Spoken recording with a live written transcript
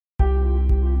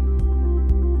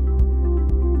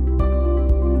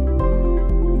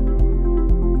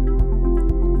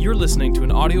listening to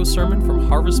an audio sermon from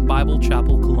Harvest Bible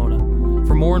Chapel, Kelowna.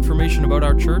 For more information about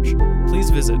our church,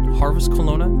 please visit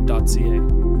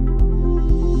harvestkelowna.ca.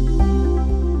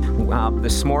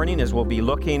 This morning, as we'll be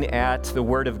looking at the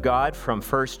Word of God from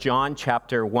 1 John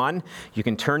chapter 1, you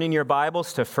can turn in your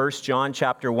Bibles to 1 John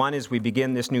chapter 1 as we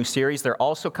begin this new series. They're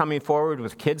also coming forward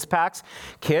with kids packs.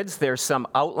 Kids, there's some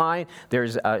outline,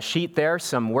 there's a sheet there,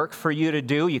 some work for you to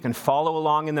do. You can follow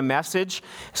along in the message.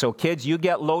 So kids, you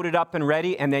get loaded up and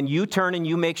ready, and then you turn and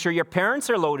you make sure your parents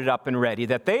are loaded up and ready,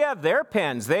 that they have their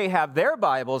pens, they have their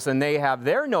Bibles, and they have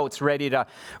their notes ready to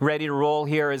roll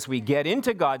here as we get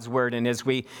into God's Word and as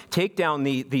we take down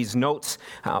these notes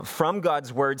from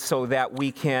God's Word so that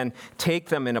we can take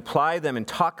them and apply them and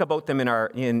talk about them in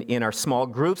our small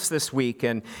groups this week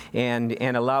and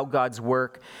allow God's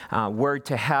Word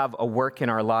to have a work in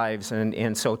our lives.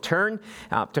 And so turn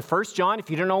to 1 John.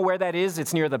 If you don't know where that is,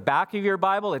 it's near the back of your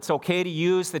Bible. It's okay to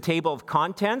use the table of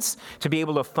contents to be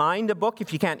able to find a book.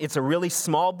 If you can't, it's a really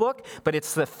small book, but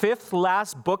it's the fifth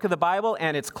last book of the Bible,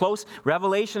 and it's close.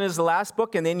 Revelation is the last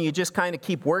book, and then you just kind of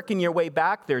keep working your way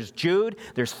back. There's Jude,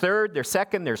 there's 3rd, there's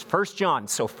 2nd, there's 1 John.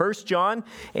 So 1 John,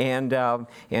 and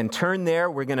turn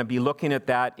there. We're going to be looking at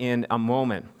that in a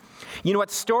moment. You know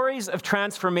what? Stories of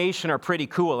transformation are pretty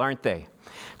cool, aren't they?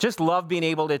 Just love being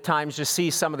able to at times just see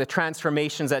some of the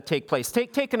transformations that take place.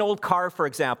 Take an old car, for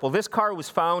example. This car was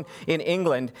found in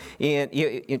England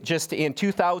just in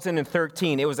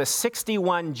 2013. It was a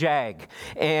 61 Jag,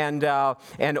 and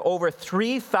over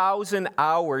 3,000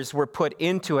 hours were put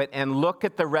into it. And look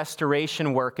at the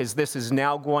restoration work as this is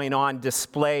now going on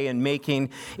display and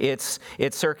making its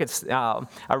circuits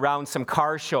around some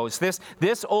car shows.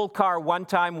 This old car one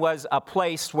time was a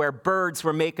place where birds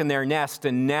were making their nest,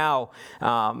 and now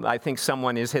I think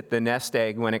someone has hit the nest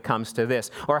egg when it comes to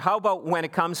this. Or how about when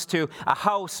it comes to a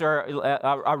house or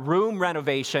a room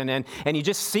renovation, and you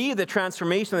just see the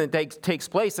transformation that takes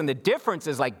place, and the difference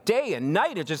is like day and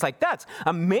night. It's just like, that's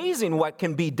amazing what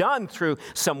can be done through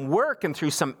some work and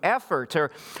through some effort,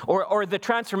 or the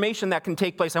transformation that can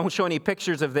take place. I won't show any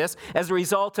pictures of this as a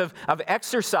result of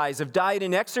exercise, of diet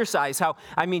and exercise.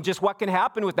 Just what can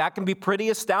happen with that can be pretty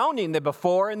astounding, the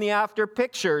before and the after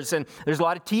pictures. And there's a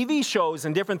lot of TV shows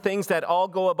and different things that all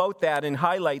go about that and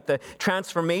highlight the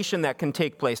transformation that can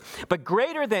take place. But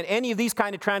greater than any of these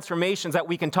kind of transformations that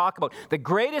we can talk about, the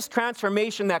greatest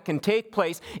transformation that can take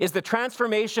place is the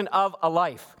transformation of a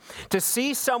life. To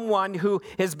see someone who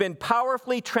has been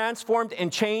powerfully transformed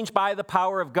and changed by the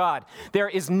power of God. There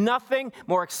is nothing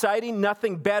more exciting,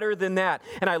 nothing better than that.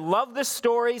 And I love the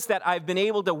stories that I've been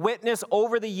able to witness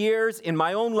over the years in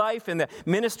my own life, in the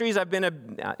ministries I've been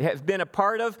a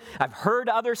part of. I've heard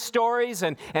other stories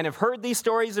and have heard these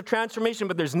stories of transformation,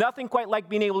 but there's nothing quite like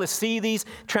being able to see these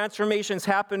transformations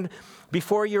happen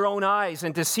before your own eyes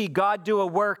and to see God do a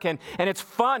work. And it's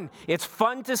fun. It's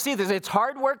fun to see this. It's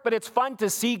hard work, but it's fun to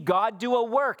see God do a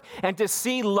work and to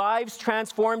see lives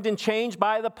transformed and changed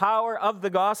by the power of the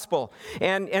gospel.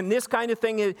 And this kind of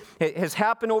thing has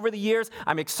happened over the years.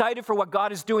 I'm excited for what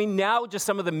God is doing now, just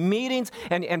some of the meetings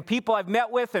and people I've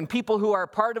met with and people who are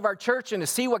part of our church, and to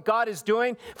see what God is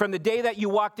doing from the day that you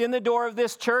walked in the door of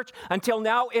this church until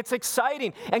now. It's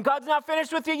exciting. And God's not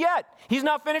finished with you yet. He's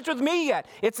not finished with me yet.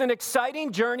 It's an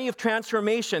exciting journey of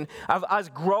transformation, of us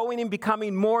growing and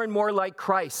becoming more and more like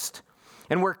Christ.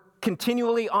 And we're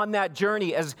continually on that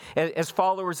journey as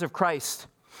followers of Christ.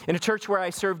 In a church where I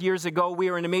served years ago, we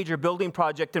were in a major building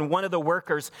project, and one of the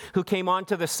workers who came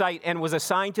onto the site and was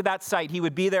assigned to that site, he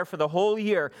would be there for the whole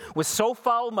year, was so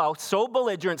foul-mouthed, so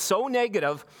belligerent, so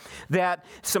negative, that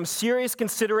some serious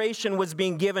consideration was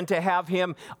being given to have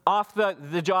him off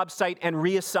the job site and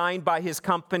reassigned by his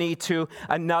company to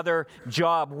another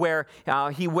job where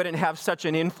he wouldn't have such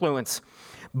an influence.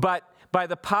 But by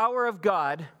the power of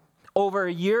God, over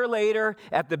a year later,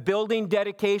 at the building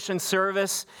dedication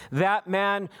service, that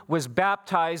man was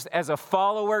baptized as a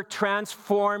follower,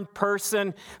 transformed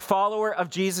person, follower of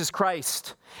Jesus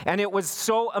Christ. And it was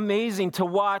so amazing to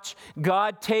watch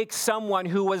God take someone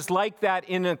who was like that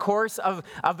in the course of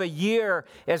a year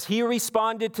as he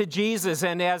responded to Jesus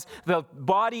and as the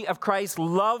body of Christ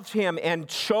loved him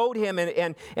and showed him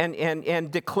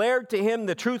and declared to him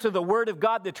the truth of the Word of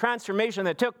God. The transformation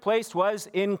that took place was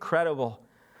incredible.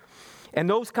 And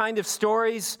those kind of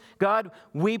stories, God,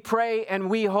 we pray and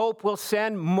we hope will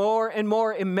send more and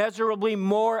more, immeasurably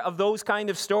more of those kind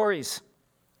of stories.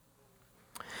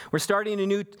 We're starting a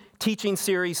new teaching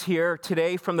series here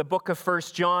today from the book of 1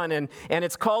 John, and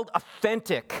it's called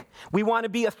Authentic. We want to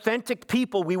be authentic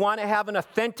people. We want to have an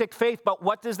authentic faith, but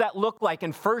what does that look like?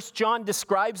 And 1 John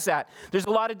describes that. There's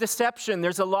a lot of deception.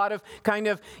 There's a lot of kind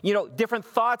of, different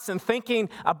thoughts and thinking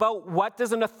about what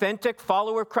does an authentic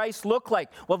follower of Christ look like.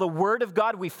 Well, the Word of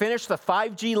God, we finished the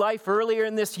 5G life earlier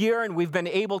in this year, and we've been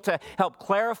able to help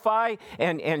clarify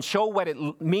and show what it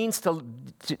means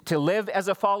to live as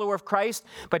a follower of Christ.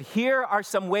 But here are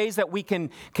some ways that we can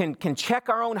check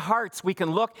our own hearts. We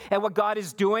can look at what God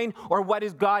is doing or what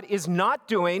God is not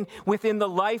doing within the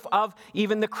life of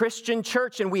even the Christian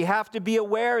church. And we have to be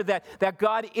aware that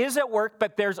God is at work,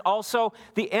 but there's also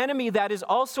the enemy that is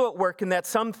also at work, and that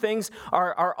some things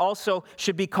are also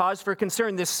should be cause for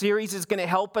concern. This series is going to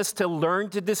help us to learn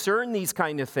to discern these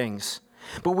kind of things.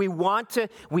 But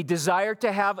we desire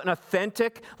to have an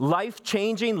authentic,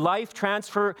 life-changing,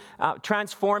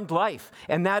 transformed life.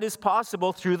 And that is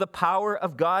possible through the power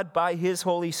of God by His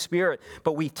Holy Spirit.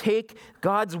 But we take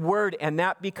God's Word, and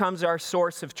that becomes our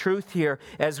source of truth here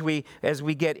as we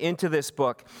get into this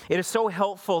book. It is so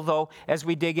helpful, though, as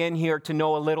we dig in here to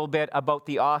know a little bit about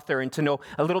the author and to know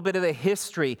a little bit of the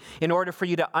history in order for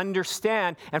you to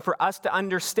understand and for us to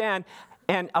understand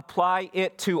and apply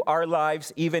it to our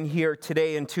lives even here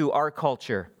today and to our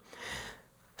culture.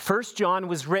 1 John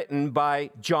was written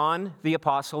by John, the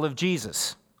apostle of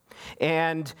Jesus.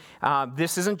 And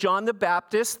this isn't John the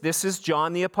Baptist, this is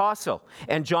John the apostle.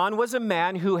 And John was a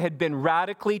man who had been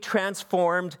radically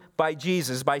transformed by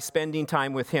Jesus by spending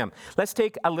time with him. Let's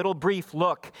take a little brief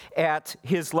look at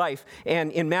his life.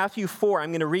 And in Matthew 4, I'm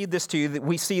going to read this to you, that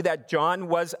we see that John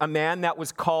was a man that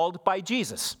was called by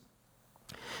Jesus.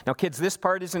 Now, kids, this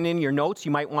part isn't in your notes.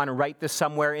 You might want to write this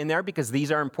somewhere in there because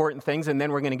these are important things, and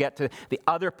then we're going to get to the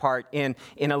other part in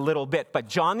a little bit. But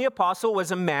John the Apostle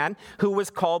was a man who was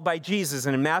called by Jesus.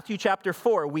 And in Matthew chapter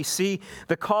 4, we see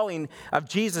the calling of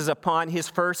Jesus upon his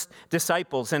first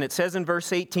disciples. And it says in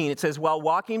verse 18, it says, "While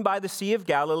walking by the Sea of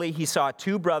Galilee, he saw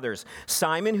two brothers,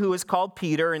 Simon, who is called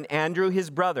Peter, and Andrew, his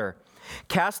brother,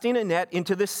 casting a net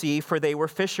into the sea, for they were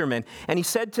fishermen. And he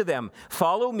said to them,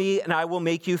 'Follow me, and I will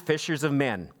make you fishers of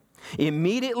men.'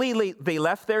 Immediately they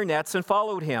left their nets and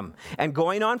followed him. And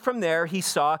going on from there, he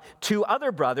saw two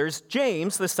other brothers,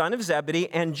 James, the son of Zebedee,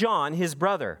 and John, his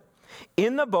brother,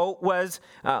 in the boat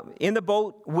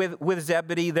with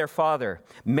Zebedee, their father,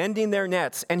 mending their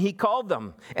nets. And he called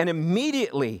them. And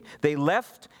immediately they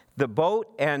left the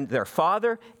boat and their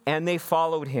father, and they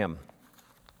followed him."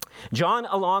 John,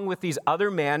 along with these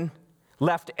other men,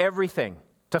 left everything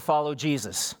to follow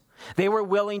Jesus. They were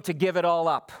willing to give it all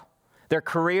up. Their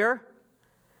career,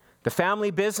 the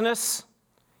family business,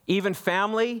 even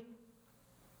family,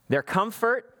 their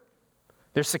comfort,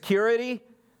 their security,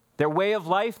 their way of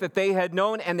life that they had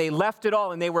known, and they left it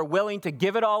all, and they were willing to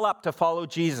give it all up to follow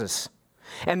Jesus.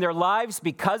 And their lives,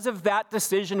 because of that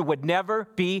decision, would never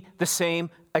be the same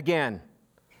again.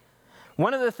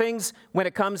 One of the things when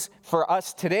it comes for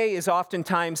us today is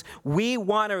oftentimes we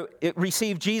want to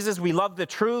receive Jesus. We love the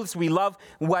truths. We love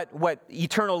what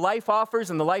eternal life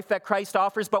offers and the life that Christ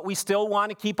offers, but we still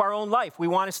want to keep our own life. We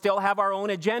want to still have our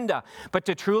own agenda. But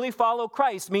to truly follow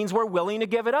Christ means we're willing to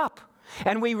give it up.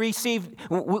 And we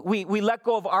let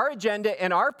go of our agenda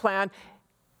and our plan,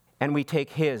 and we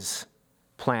take His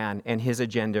plan and His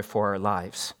agenda for our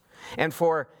lives. And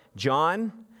for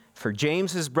John, for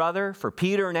James, his brother, for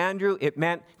Peter and Andrew, it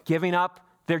meant giving up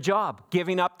their job,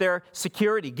 giving up their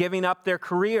security, giving up their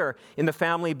career in the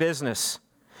family business.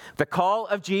 The call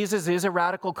of Jesus is a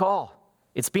radical call.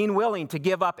 It's being willing to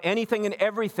give up anything and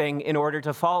everything in order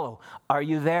to follow. Are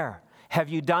you there? Have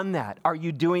you done that? Are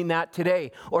you doing that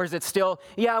today? Or is it still,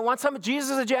 I want some of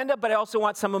Jesus' agenda, but I also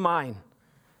want some of mine?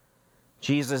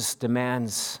 Jesus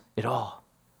demands it all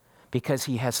because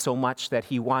He has so much that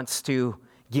He wants to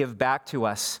give back to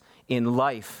us in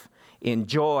life, in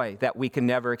joy that we can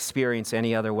never experience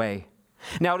any other way.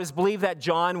 Now, it is believed that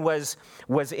John was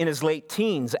in his late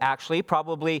teens, actually,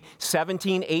 probably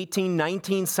 17, 18,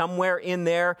 19, somewhere in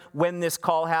there when this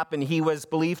call happened. He was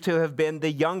believed to have been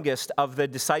the youngest of the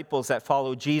disciples that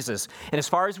followed Jesus. And as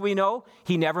far as we know,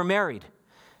 he never married.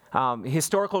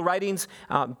 Historical writings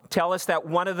tell us that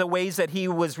one of the ways that he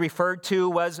was referred to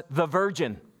was the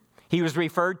virgin. He was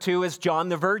referred to as John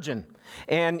the Virgin.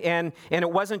 And it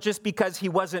wasn't just because he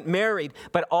wasn't married,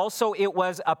 but also it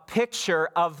was a picture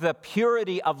of the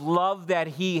purity of love that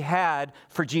he had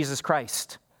for Jesus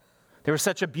Christ. There was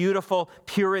such a beautiful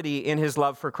purity in his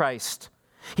love for Christ.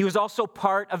 He was also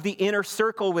part of the inner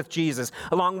circle with Jesus,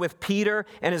 along with Peter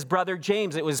and his brother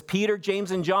James. It was Peter,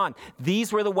 James, and John.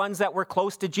 These were the ones that were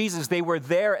close to Jesus. They were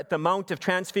there at the Mount of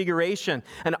Transfiguration,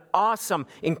 an awesome,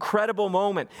 incredible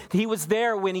moment. He was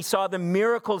there when he saw the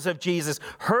miracles of Jesus,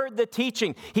 heard the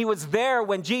teaching. He was there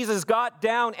when Jesus got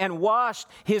down and washed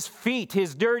his feet,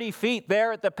 his dirty feet,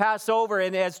 there at the Passover,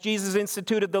 and as Jesus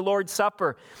instituted the Lord's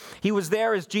Supper. He was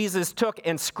there as Jesus took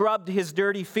and scrubbed his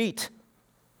dirty feet.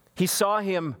 He saw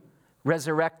him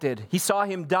resurrected. He saw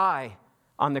him die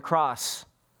on the cross.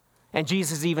 And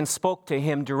Jesus even spoke to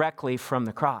him directly from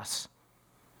the cross.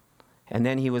 And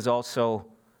then he was also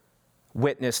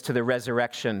witness to the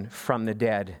resurrection from the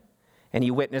dead. And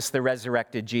he witnessed the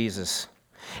resurrected Jesus.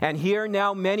 And here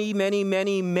now,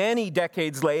 many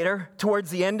decades later,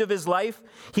 towards the end of his life,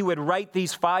 he would write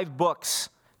these 5 books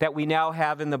that we now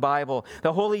have in the Bible.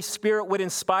 The Holy Spirit would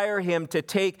inspire him to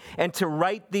take and to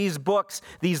write these books,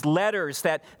 these letters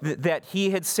that he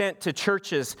had sent to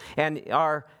churches and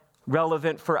are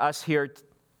relevant for us here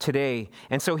today.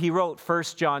 And so he wrote 1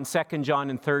 John, 2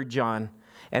 John, and 3 John.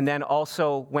 And then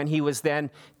also when he was then,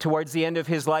 towards the end of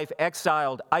his life,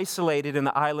 exiled, isolated in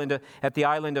at the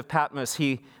island of Patmos,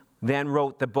 he then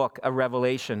wrote the book of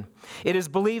Revelation. It is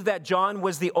believed that John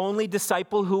was the only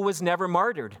disciple who was never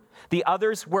martyred. The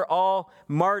others were all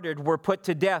martyred, were put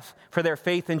to death for their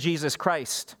faith in Jesus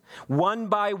Christ. One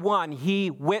by one, he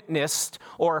witnessed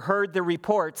or heard the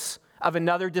reports of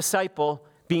another disciple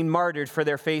being martyred for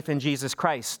their faith in Jesus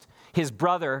Christ. His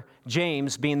brother,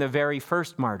 James, being the very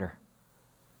first martyr.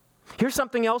 Here's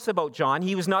something else about John.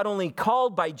 He was not only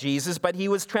called by Jesus, but he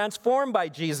was transformed by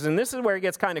Jesus. And this is where it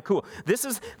gets kind of cool. This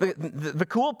is the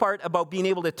cool part about being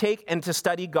able to take and to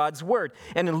study God's Word.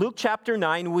 And in Luke chapter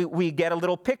 9, we get a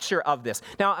little picture of this.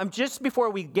 Now, just before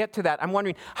we get to that, I'm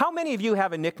wondering, how many of you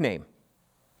have a nickname?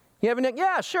 You have a nickname?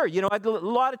 Yeah, sure. You know, a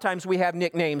lot of times we have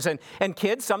nicknames. And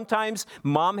kids, sometimes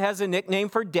mom has a nickname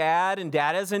for dad, and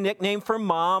dad has a nickname for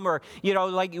mom. Or, you know,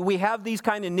 like we have these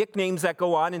kind of nicknames that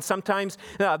go on. And sometimes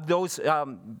those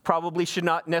probably should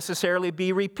not necessarily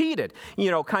be repeated,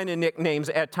 you know, kind of nicknames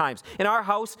at times. In our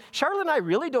house, Charlotte and I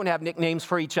really don't have nicknames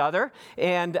for each other.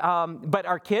 And but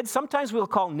our kids, sometimes we'll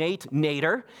call Nate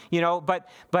Nader, you know. But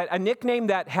a nickname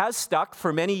that has stuck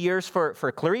for many years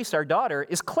for Clarice, our daughter,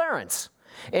 is Clarence.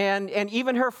 And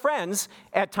even her friends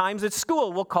at times at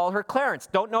school will call her Clarence.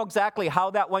 Don't know exactly how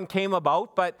that one came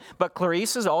about, but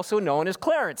Clarice is also known as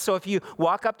Clarence. So if you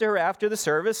walk up to her after the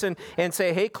service and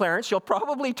say, hey, Clarence, she'll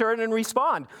probably turn and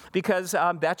respond because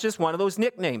that's just one of those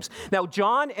nicknames. Now,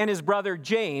 John and his brother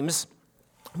James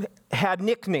had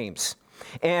nicknames,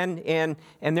 and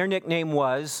their nickname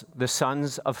was the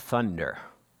Sons of Thunder.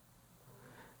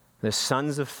 The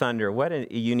Sons of Thunder. What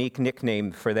a unique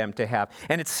nickname for them to have.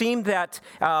 And it seemed that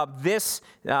this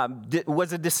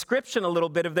was a description a little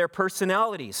bit of their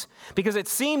personalities. Because it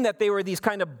seemed that they were these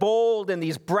kind of bold and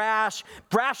these brash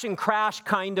and crash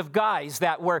kind of guys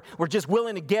that were just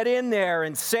willing to get in there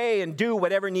and say and do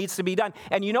whatever needs to be done.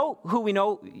 And you know who we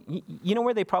know? You know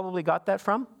where they probably got that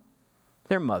from?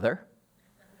 Their mother.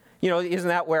 You know, isn't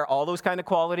that where all those kind of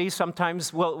qualities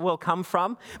sometimes will come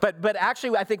from? But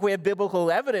actually, I think we have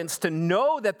biblical evidence to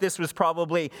know that this was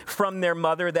probably from their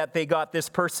mother that they got this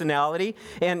personality.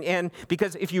 And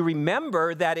because if you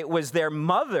remember that it was their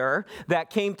mother that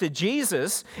came to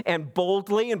Jesus and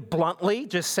boldly and bluntly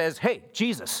just says, hey,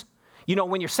 Jesus, you know,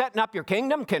 when you're setting up your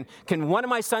kingdom, can one of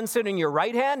my sons sit on your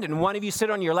right hand and one of you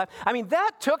sit on your left? I mean,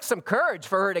 that took some courage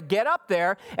for her to get up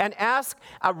there and ask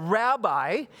a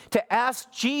rabbi to ask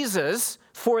Jesus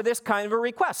for this kind of a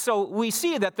request. So we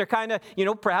see that they're kind of, you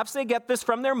know, perhaps they get this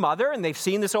from their mother and they've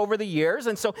seen this over the years.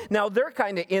 And so now they're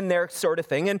kind of in their sort of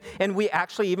thing. And we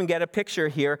actually even get a picture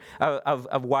here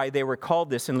of why they were called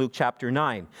this in Luke chapter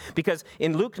 9. Because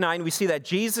in Luke 9, we see that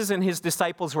Jesus and his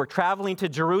disciples were traveling to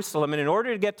Jerusalem. And in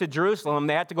order to get to Jerusalem,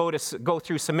 they had to go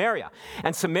through Samaria.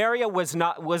 And Samaria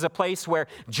was a place where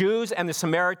Jews and the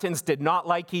Samaritans did not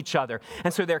like each other.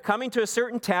 And so they're coming to a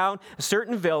certain town, a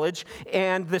certain village,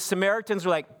 and the Samaritans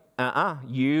were like,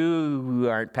 you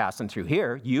aren't passing through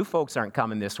here. You folks aren't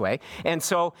coming this way. And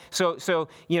so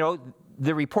you know,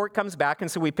 the report comes back, and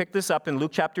so we pick this up in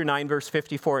Luke chapter 9, verse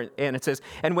 54, and it says,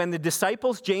 and when the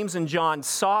disciples James and John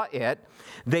saw it,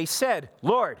 they said,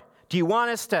 Lord, do you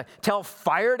want us to tell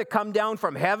fire to come down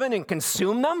from heaven and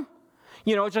consume them?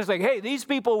 You know, it's just like, hey, these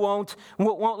people won't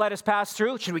let us pass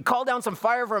through. Should we call down some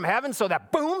fire from heaven so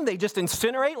that, boom, they just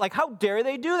incinerate? Like, how dare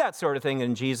they do that sort of thing?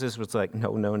 And Jesus was like,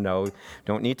 no,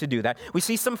 don't need to do that. We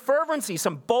see some fervency,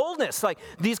 some boldness. Like,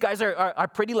 these guys are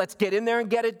pretty, let's get in there and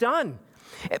get it done.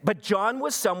 But John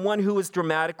was someone who was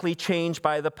dramatically changed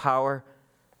by the power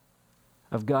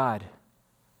of God.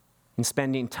 and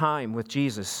spending time with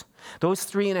Jesus. Those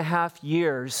 3.5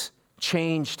 years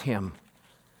changed him.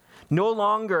 No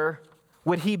longer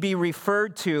would he be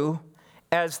referred to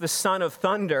as the son of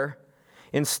thunder.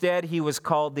 Instead, he was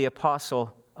called the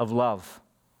apostle of love.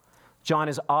 John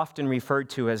is often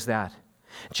referred to as that.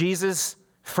 Jesus,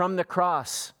 from the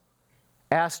cross,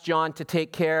 asked John to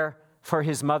take care for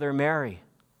his mother Mary,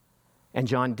 and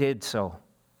John did so.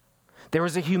 There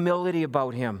was a humility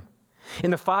about him.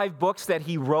 In the 5 books that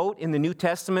he wrote in the New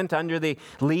Testament under the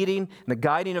leading and the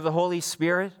guiding of the Holy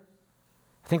Spirit,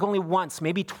 I think only once,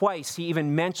 maybe twice, he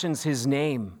even mentions his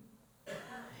name.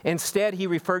 Instead, he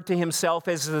referred to himself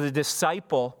as the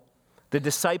disciple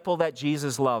that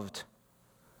Jesus loved.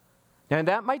 Now,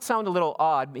 that might sound a little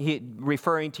odd,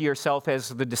 referring to yourself as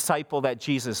the disciple that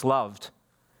Jesus loved.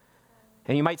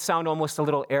 And you might sound almost a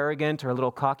little arrogant or a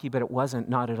little cocky, but it wasn't,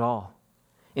 not at all.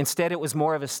 Instead, it was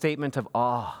more of a statement of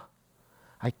awe.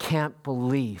 I can't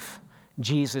believe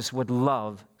Jesus would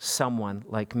love someone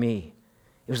like me.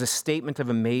 It was a statement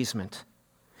of amazement.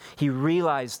 He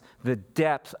realized the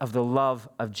depth of the love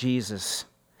of Jesus.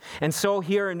 And so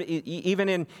here,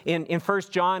 even in 1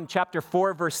 John chapter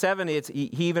 4, verse 7, he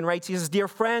even writes, he says, dear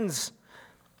friends.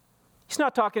 He's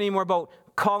not talking anymore about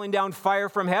calling down fire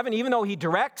from heaven, even though he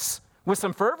directs with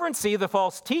some fervency the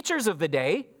false teachers of the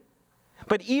day.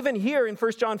 But even here in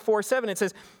 1 John 4, 7, it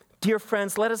says, dear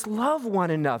friends, let us love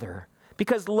one another,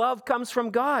 because love comes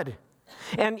from God.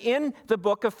 And in the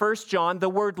book of 1 John, the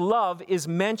word love is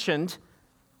mentioned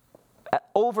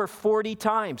over 40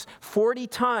 times. 40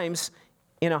 times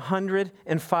in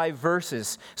 105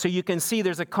 verses. So you can see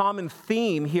there's a common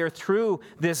theme here through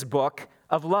this book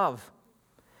of love.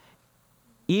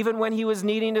 Even when he was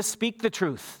needing to speak the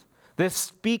truth,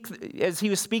 as he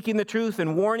was speaking the truth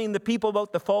and warning the people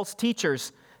about the false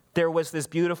teachers, there was this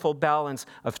beautiful balance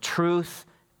of truth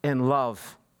and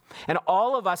love. And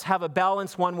all of us have a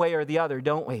balance one way or the other,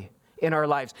 don't we, in our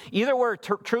lives? Either we're a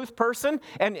truth person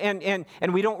and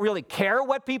we don't really care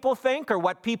what people think or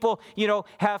what people,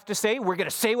 have to say. We're going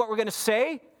to say what we're going to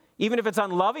say, even if it's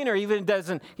unloving or even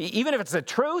if it's the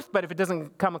truth, but if it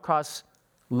doesn't come across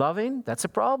loving, that's a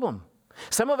problem.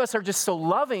 Some of us are just so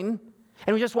loving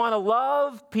and we just want to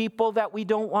love people that we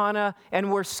don't want to,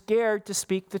 and we're scared to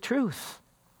speak the truth.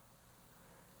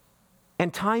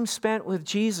 And time spent with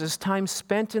Jesus, time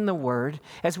spent in the Word,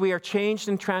 as we are changed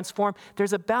and transformed,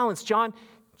 there's a balance. John,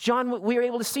 we were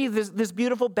able to see this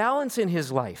beautiful balance in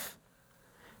his life.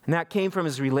 And that came from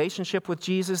his relationship with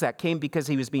Jesus. That came because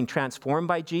he was being transformed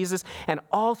by Jesus. And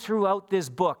all throughout this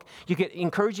book,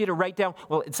 encourage you to write down,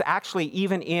 well, it's actually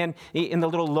even in the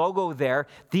little logo there,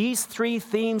 these 3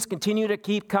 themes continue to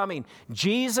keep coming.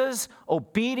 Jesus,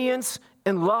 obedience,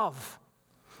 and love.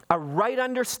 A right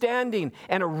understanding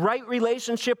and a right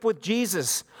relationship with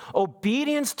Jesus.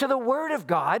 Obedience to the Word of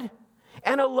God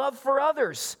and a love for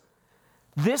others.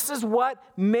 This is what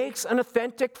makes an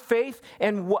authentic faith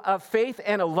and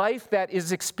a life that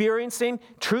is experiencing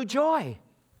true joy.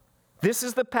 This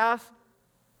is the path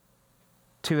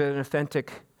to an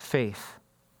authentic faith.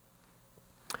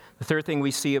 The third thing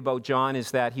we see about John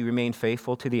is that he remained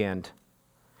faithful to the end.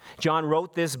 John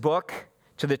wrote this book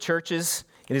to the churches.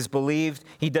 It is believed,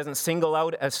 he doesn't single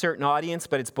out a certain audience,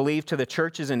 but it's believed to the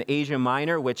churches in Asia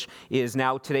Minor, which is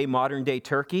now today modern-day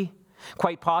Turkey.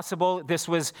 Quite possible this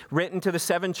was written to the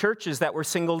 7 churches that were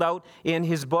singled out in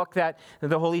his book that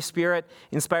the Holy Spirit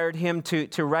inspired him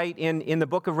to write in the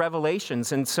book of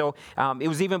Revelations. And so it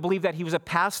was even believed that he was a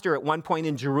pastor at one point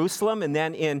in Jerusalem and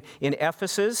then in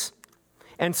Ephesus.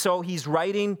 And so he's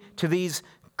writing to these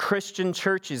Christian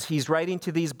churches. He's writing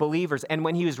to these believers. And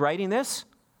when he was writing this,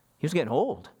 he was getting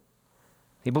old.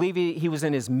 They believe he was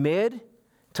in his mid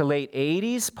to late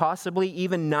 80s, possibly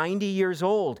even 90 years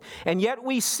old. And yet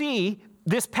we see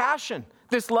this passion,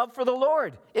 this love for the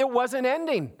Lord. It wasn't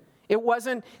ending. It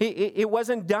wasn't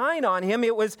dying on him.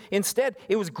 It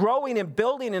was growing and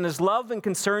building in his love and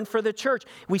concern for the church.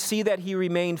 We see that he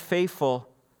remained faithful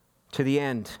to the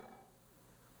end.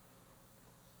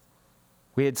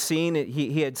 He had seen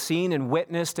and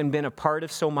witnessed and been a part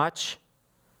of so much.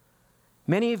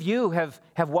 Many of you have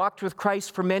walked with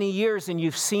Christ for many years, and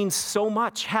you've seen so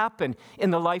much happen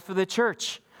in the life of the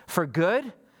church, for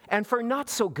good and for not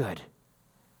so good.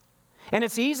 And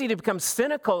it's easy to become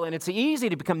cynical, and it's easy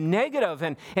to become negative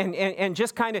and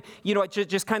just kind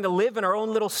of live in our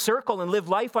own little circle and live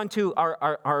life unto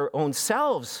our own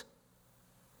selves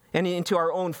and into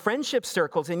our own friendship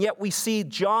circles. And yet we see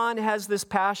John has this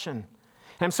passion.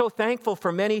 And I'm so thankful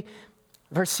for many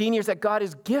of our seniors that God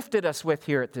has gifted us with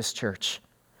here at this church,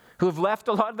 who have left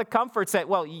a lot of the comforts that,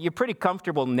 well, you're pretty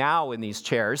comfortable now in these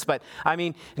chairs, but I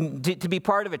mean, to be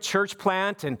part of a church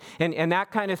plant and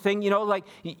that kind of thing, like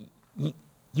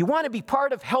you want to be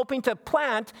part of helping to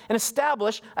plant and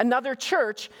establish another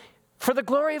church for the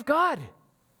glory of God.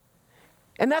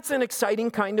 And that's an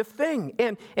exciting kind of thing.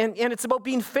 And it's about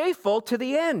being faithful to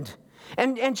the end.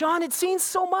 And John had seen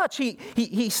so much.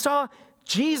 He saw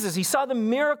Jesus, he saw the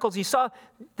miracles, he saw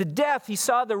the death, he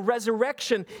saw the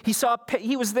resurrection,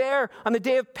 he was there on the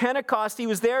day of Pentecost, he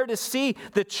was there to see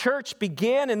the church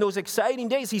begin in those exciting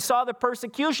days. He saw the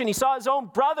persecution, he saw his own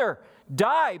brother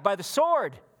die by the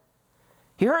sword.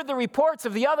 He heard the reports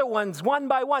of the other ones one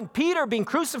by one, Peter being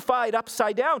crucified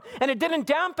upside down, and it didn't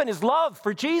dampen his love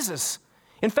for Jesus.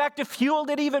 In fact, it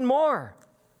fueled it even more.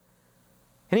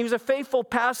 And he was a faithful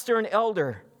pastor and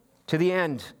elder to the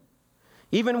end.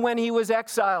 Even when he was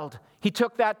exiled, he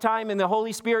took that time and the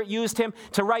Holy Spirit used him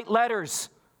to write letters,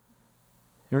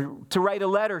 to write a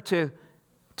letter to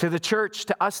the church,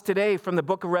 to us today from the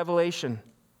book of Revelation.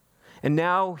 And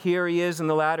now here he is in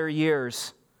the latter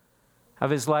years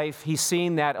of his life. He's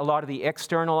seen that a lot of the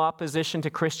external opposition to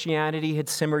Christianity had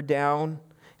simmered down.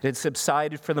 It had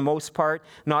subsided for the most part.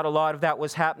 Not a lot of that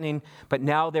was happening, but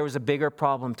now there was a bigger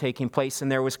problem taking place,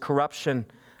 and there was corruption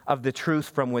of the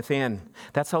truth from within.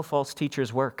 That's how false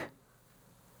teachers work.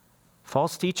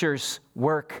 False teachers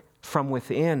work from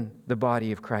within the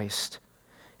body of Christ.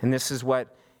 And this is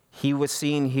what he was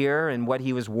seeing here and what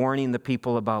he was warning the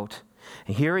people about.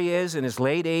 And here he is in his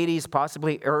late 80s,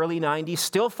 possibly early 90s,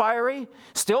 still fiery,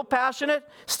 still passionate,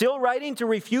 still writing to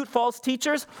refute false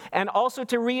teachers and also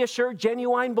to reassure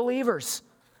genuine believers,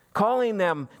 calling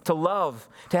them to love,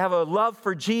 to have a love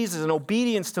for Jesus and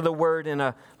obedience to the word and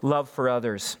a love for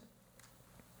others.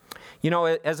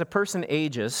 As a person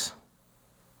ages,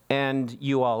 and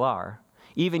you all are,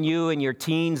 even you in your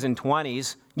teens and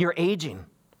 20s, you're aging.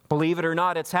 Believe it or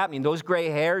not, it's happening. Those gray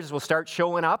hairs will start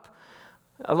showing up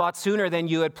a lot sooner than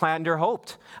you had planned or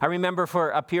hoped. I remember for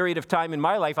a period of time in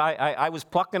my life, I was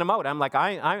plucking them out. I'm like,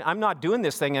 I'm not doing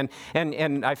this thing.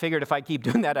 And I figured if I keep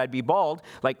doing that, I'd be bald,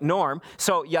 like Norm.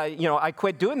 So, yeah, I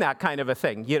quit doing that kind of a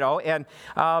thing,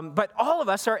 but all of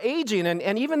us are aging.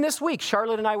 And even this week,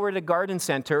 Charlotte and I were at a garden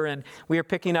center, and we were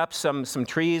picking up some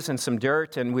trees and some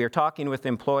dirt, and we were talking with the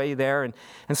employee there. And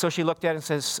so she looked at it and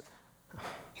says,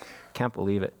 can't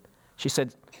believe it. She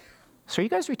said, so are you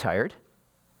guys retired?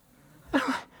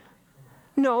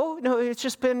 No, it's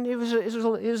just been, it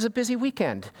was a busy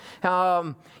weekend.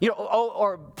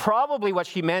 Or probably what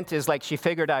she meant is like she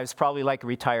figured I was probably like a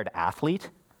retired athlete.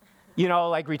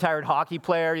 Like retired hockey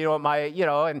player,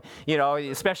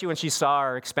 especially when she saw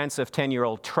our expensive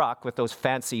 10-year-old truck with those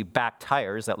fancy back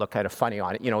tires that look kind of funny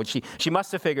on it. She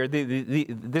must have figured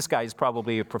this guy's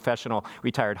probably a professional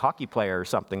retired hockey player or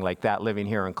something like that living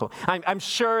here in Cologne. I'm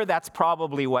sure that's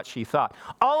probably what she thought.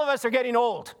 All of us are getting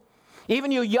old.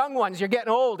 Even you young ones, you're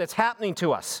getting old. It's happening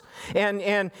to us. And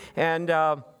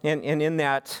in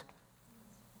that,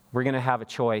 we're going to have a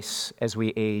choice as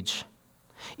we age.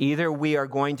 Either we are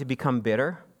going to become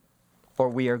bitter or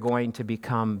we are going to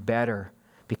become better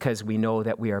because we know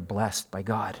that we are blessed by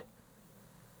God.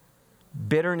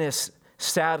 Bitterness,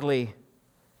 sadly,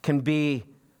 can be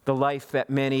the life that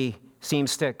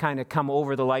seems to kind of come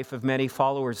over the life of many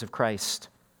followers of Christ.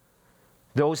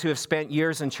 Those who have spent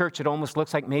years in church, it almost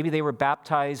looks like maybe they were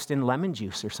baptized in lemon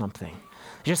juice or something.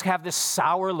 They just have this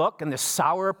sour look and this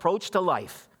sour approach to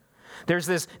life. There's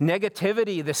this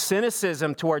negativity, this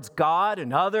cynicism towards God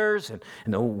and others and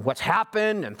what's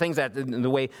happened and things and the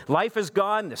way life has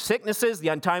gone, the sicknesses, the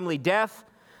untimely death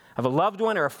of a loved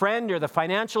one or a friend, or the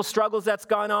financial struggles that's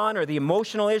gone on, or the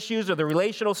emotional issues or the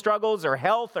relational struggles or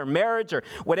health or marriage or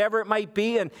whatever it might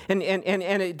be. And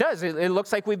it does. It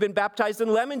looks like we've been baptized in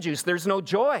lemon juice. There's no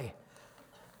joy.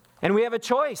 And we have a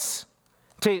choice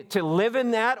to live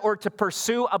in that or to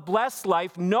pursue a blessed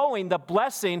life, knowing the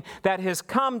blessing that has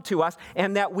come to us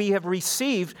and that we have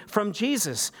received from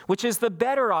Jesus, which is the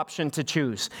better option to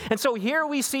choose. And so here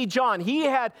we see John. He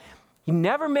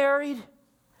never married.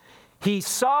 He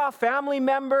saw a family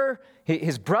member,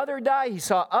 his brother die, he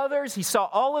saw others, he saw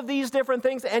all of these different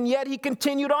things, and yet he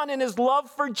continued on, and his love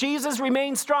for Jesus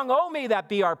remained strong. Oh, may that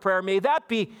be our prayer. May that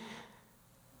be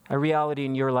a reality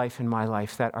in your life and my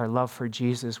life, that our love for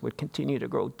Jesus would continue to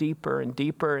grow deeper and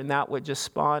deeper, and that would just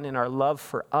spawn in our love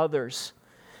for others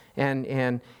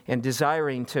and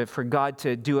desiring for God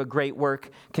to do a great work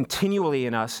continually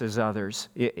in us as others,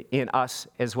 in us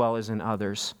as well as in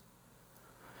others.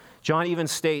 John even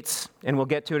states, and we'll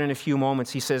get to it in a few moments,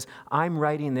 he says, I'm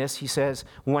writing this. He says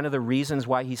one of the reasons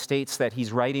why he states that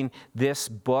he's writing this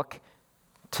book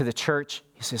to the church,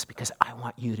 he says, because I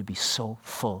want you to be so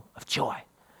full of joy.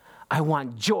 I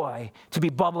want joy to be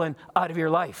bubbling out of your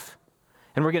life.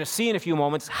 And we're going to see in a few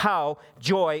moments how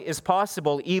joy is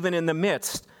possible even in the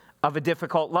midst of a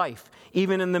difficult life,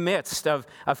 even in the midst of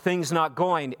things not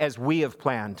going as we have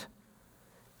planned.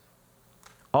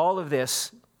 All of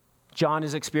this, John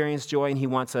has experienced joy, and he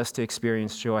wants us to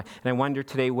experience joy. And I wonder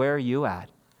today, where are you at?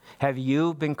 Have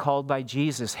you been called by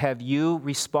Jesus? Have you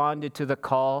responded to the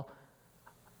call,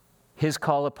 his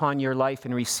call upon your life,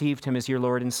 and received him as your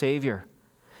Lord and Savior?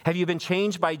 Have you been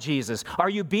changed by Jesus? Are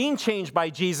you being changed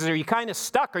by Jesus? Are you kind of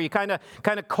stuck? Are you kind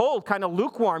of cold, kind of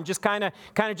lukewarm, just kind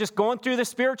of just going through the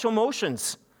spiritual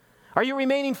motions? Are you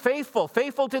remaining faithful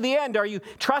to the end? Are you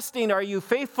trusting? Are you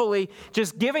faithfully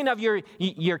just giving of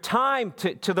your time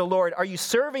to the Lord? Are you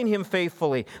serving him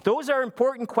faithfully? Those are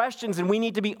important questions, and we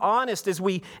need to be honest as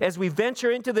we venture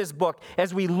into this book,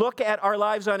 as we look at our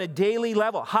lives on a daily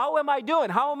level. How am I doing?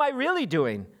 How am I really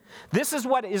doing? This is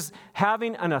what is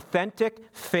having an authentic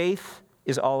faith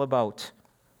is all about.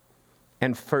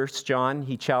 And 1 John,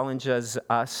 he challenges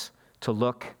us to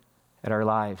look at our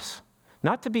lives.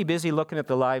 Not to be busy looking at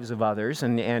the lives of others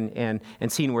and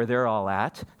seeing where they're all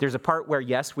at. There's a part where,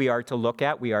 yes, we are to look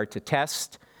at, we are to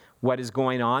test what is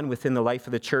going on within the life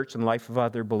of the church and the life of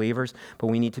other believers, but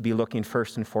we need to be looking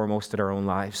first and foremost at our own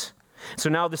lives.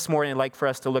 So now this morning, I'd like for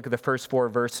us to look at the first 4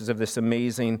 verses of this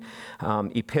amazing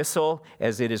epistle,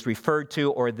 as it is referred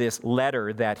to, or this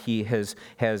letter that he has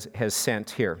sent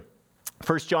here.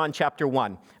 1 John chapter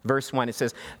 1, verse 1, it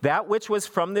says, "That which was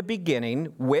from the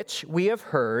beginning, which we have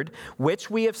heard,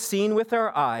 which we have seen with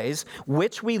our eyes,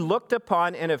 which we looked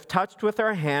upon and have touched with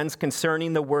our hands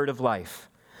concerning the word of life.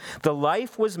 The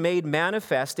life was made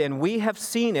manifest, and we have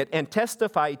seen it and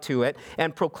testified to it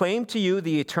and proclaimed to you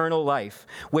the eternal life,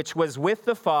 which was with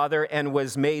the Father and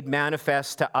was made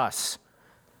manifest to us."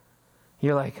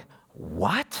 You're like,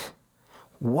 what?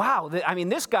 Wow, I mean,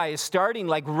 this guy is starting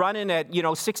like running at,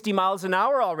 60 miles an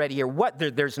hour already, or what?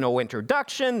 There's no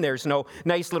introduction. There's no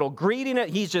nice little greeting.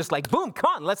 He's just like, boom,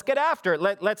 come on, let's get after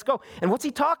it. Let's go. And what's he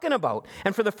talking about?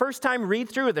 And for the first time read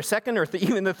through, or the second, or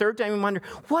even the third time, you wonder,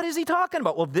 what is he talking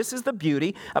about? Well, this is the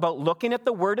beauty about looking at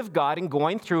the Word of God and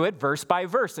going through it verse by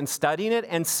verse and studying it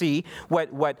and see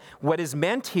what is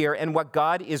meant here and what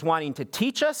God is wanting to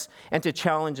teach us and to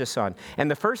challenge us on. And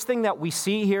the first thing that we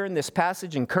see here in this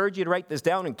passage, encourage you to write this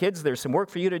down. And kids, there's some work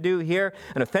for you to do here.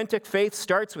 An authentic faith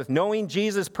starts with knowing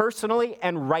Jesus personally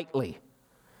and rightly.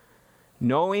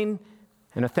 An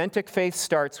authentic faith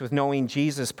starts with knowing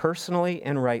Jesus personally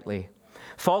and rightly.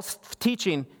 False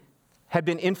teaching had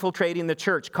been infiltrating the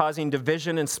church, causing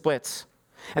division and splits.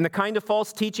 And the kind of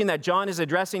false teaching that John is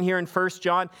addressing here in 1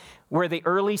 John were the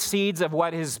early seeds of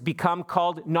what has become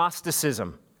called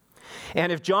Gnosticism.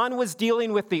 And if John was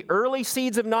dealing with the early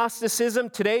seeds of Gnosticism,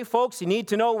 today, folks, you need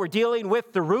to know we're dealing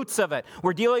with the roots of it.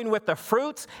 We're dealing with the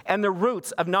fruits and the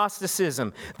roots of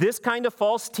Gnosticism. This kind of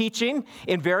false teaching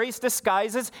in various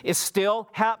disguises is still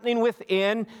happening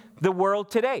within the world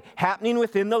today, happening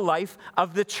within the life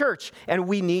of the church. And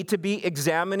we need to be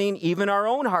examining even our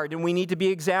own heart, and we need to be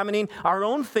examining our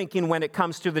own thinking when it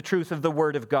comes to the truth of the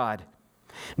Word of God.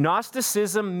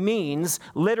 Gnosticism means,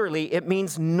 literally, it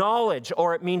means knowledge,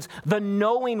 or it means the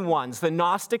knowing ones. The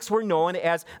Gnostics were known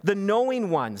as the knowing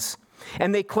ones.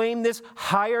 And they claimed this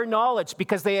higher knowledge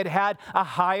because they had had a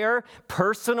higher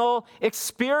personal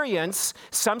experience,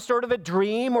 some sort of a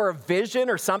dream or a vision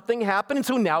or something happened, and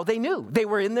so now they knew. They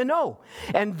were in the know.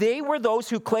 And they were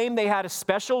those who claimed they had a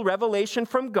special revelation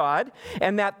from God,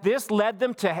 and that this led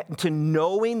them to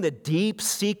knowing the deep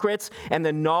secrets and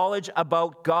the knowledge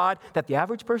about God that the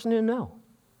average person didn't know.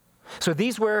 So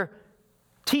these were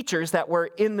teachers that were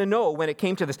in the know when it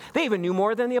came to this. They even knew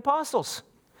more than the apostles.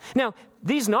 Now,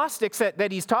 these Gnostics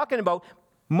that he's talking about,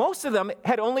 most of them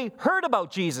had only heard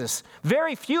about Jesus.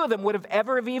 Very few of them would have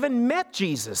ever even met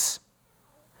Jesus.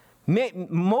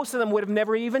 Most of them would have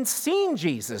never even seen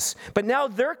Jesus. But now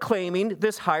they're claiming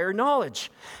this higher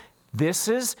knowledge. This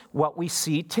is what we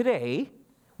see today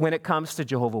when it comes to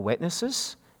Jehovah's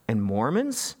Witnesses and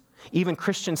Mormons. Even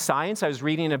Christian Science, I was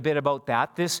reading a bit about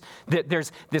that. There's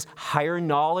this higher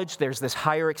knowledge, there's this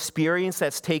higher experience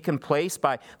that's taken place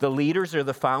by the leaders or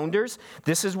the founders.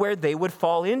 This is where they would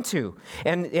fall into.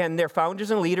 And their founders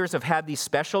and leaders have had these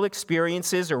special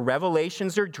experiences or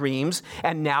revelations or dreams,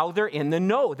 and now they're in the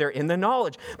know, they're in the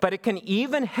knowledge. But it can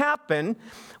even happen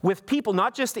with people,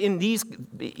 not just in these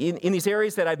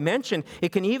areas that I've mentioned,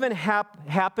 it can even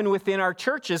happen within our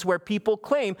churches where people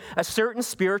claim a certain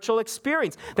spiritual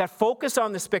experience that that focus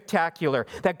on the spectacular,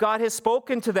 that God has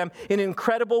spoken to them in an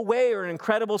incredible way or an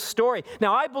incredible story.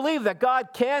 Now, I believe that God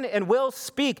can and will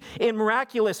speak in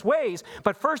miraculous ways,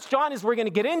 but 1 John, as we're going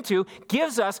to get into,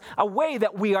 gives us a way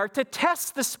that we are to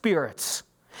test the spirits.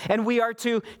 And we are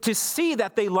to see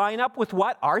that they line up with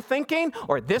what our thinking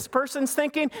or this person's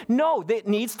thinking. No, it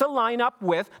needs to line up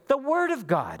with the Word of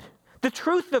God, the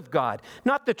truth of God,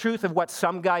 not the truth of what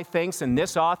some guy thinks and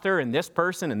this author and this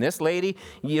person and this lady,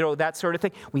 that sort of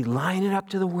thing. We line it up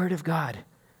to the Word of God.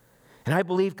 And I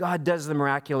believe God does the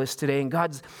miraculous today, and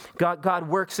God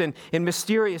works in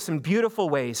mysterious and beautiful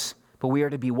ways. But we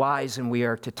are to be wise, and we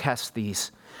are to test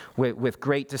these with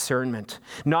great discernment.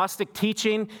 Gnostic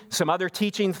teaching, some other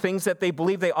teaching, things that they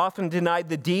believe, they often denied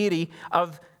the deity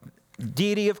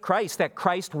of Christ, that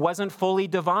Christ wasn't fully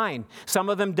divine. Some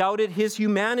of them doubted his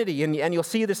humanity, and you'll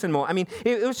see this in a moment. I mean,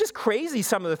 it was just crazy,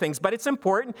 some of the things, but it's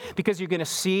important because you're going to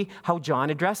see how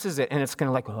John addresses it, and it's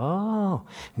going to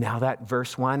now that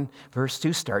verse 1, verse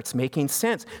 2 starts making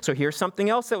sense. So here's something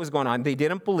else that was going on. They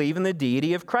didn't believe in the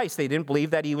deity of Christ. They didn't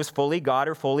believe that he was fully God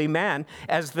or fully man,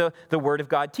 as the Word of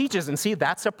God teaches. And see,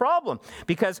 that's a problem,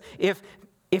 because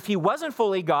if he wasn't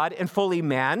fully God and fully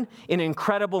man in an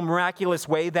incredible, miraculous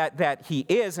way that he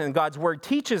is, and God's Word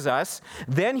teaches us,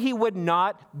 then he would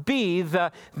not be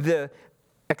the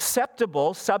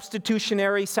acceptable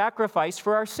substitutionary sacrifice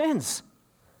for our sins.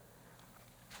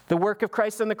 The work of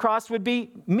Christ on the cross would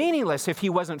be meaningless if he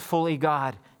wasn't fully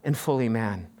God and fully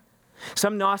man.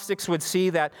 Some Gnostics would see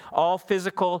that all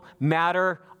physical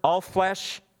matter, all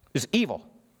flesh is evil.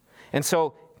 And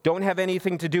so don't have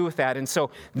anything to do with that. And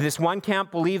so this one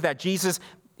camp believed that Jesus,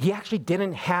 he actually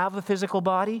didn't have a physical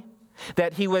body,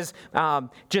 that he was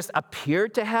just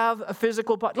appeared to have a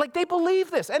physical body. Like, they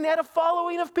believed this, and they had a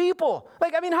following of people.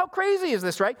 Like, I mean, how crazy is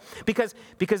this, right? Because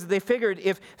they figured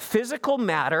if physical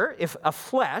matter, if a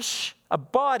flesh, a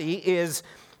body is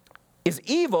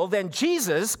evil, then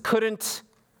Jesus couldn't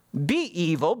be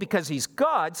evil because he's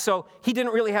God, so he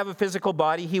didn't really have a physical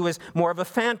body. He was more of a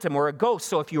phantom or a ghost.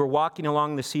 So if you were walking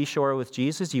along the seashore with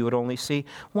Jesus, you would only see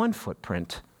one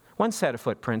footprint, one set of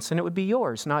footprints, and it would be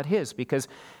yours, not his, because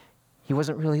he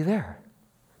wasn't really there.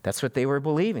 That's what they were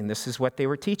believing. This is what they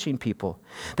were teaching people.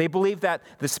 They believed that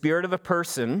the spirit of a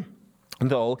person,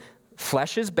 though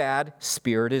flesh is bad,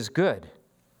 spirit is good.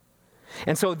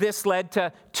 And so this led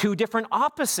to two different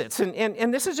opposites.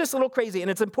 And this is just a little crazy. And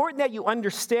it's important that you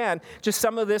understand just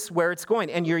some of this, where it's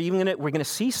going. And we're going to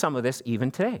see some of this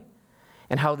even today,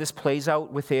 and how this plays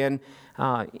out within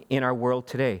in our world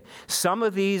today. Some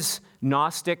of these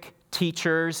Gnostic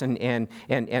teachers and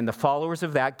the followers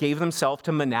of that gave themselves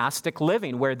to monastic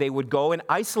living, where they would go and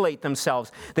isolate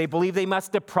themselves. They believe they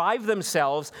must deprive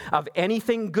themselves of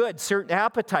anything good, certain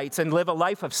appetites, and live a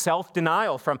life of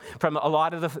self-denial from a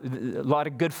lot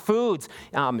of good foods,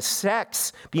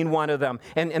 sex being one of them.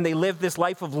 And they live this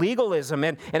life of legalism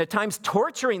and at times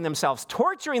torturing themselves,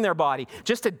 torturing their body,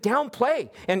 just to downplay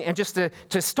and just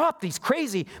to stop these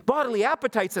crazy bodily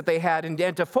appetites that they had and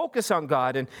to focus on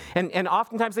God. And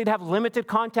oftentimes they'd have limited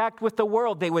contact with the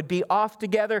world. They would be off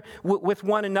together with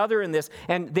one another in this,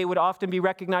 and they would often be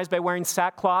recognized by wearing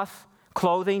sackcloth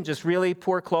clothing, just really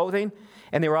poor clothing,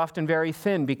 and they were often very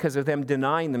thin because of them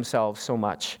denying themselves so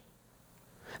much.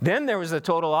 Then there was the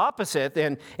total opposite,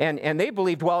 and they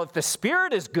believed, well, if the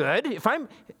spirit is good, if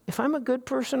I'm a good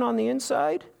person on the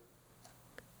inside,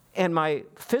 and my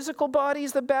physical body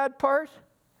is the bad part,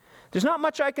 there's not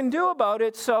much I can do about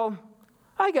it, so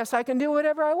I guess I can do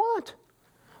whatever I want.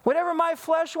 Whatever my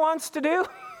flesh wants to do,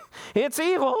 it's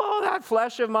evil. Oh, that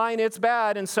flesh of mine, it's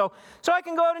bad. And so I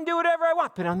can go out and do whatever I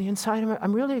want. But on the inside,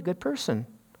 I'm really a good person.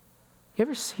 You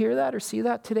ever hear that or see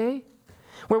that today?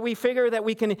 Where we figure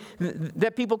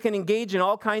that people can engage in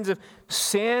all kinds of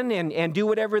sin and do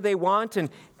whatever they want and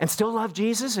still love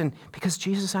Jesus, and because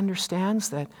Jesus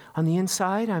understands that on the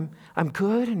inside I'm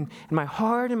good and my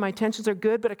heart and my intentions are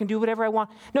good, but I can do whatever I want.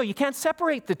 No, you can't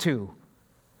separate the two.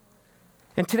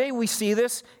 And today we see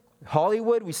this in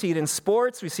Hollywood, we see it in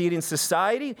sports, we see it in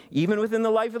society, even within the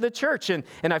life of the church. And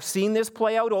I've seen this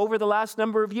play out over the last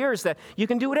number of years, that you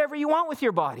can do whatever you want with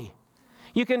your body.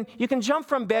 You can jump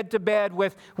from bed to bed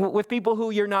with people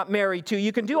who you're not married to.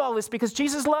 You can do all this because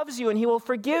Jesus loves you and he will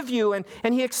forgive you and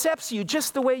he accepts you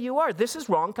just the way you are. This is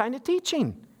wrong kind of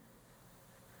teaching.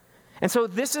 And so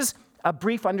this is a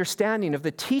brief understanding of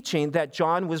the teaching that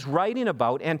John was writing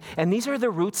about. And these are the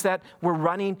roots that were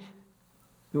running,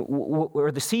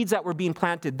 or the seeds that were being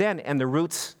planted then, and the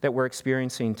roots that we're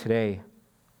experiencing today.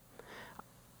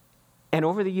 And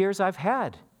over the years I've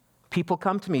had people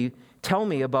come to me, tell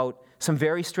me about some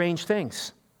very strange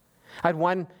things. I had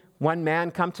one man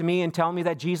come to me and tell me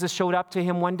that Jesus showed up to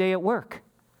him one day at work.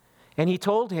 And he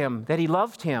told him that he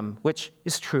loved him, which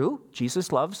is true.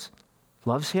 Jesus loves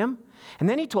him. And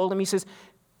then he told him, he says,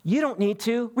 you don't need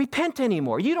to repent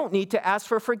anymore. You don't need to ask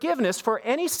for forgiveness for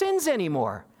any sins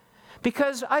anymore.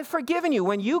 Because I've forgiven you.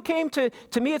 When you came to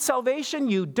me at salvation,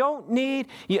 you don't need,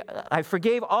 I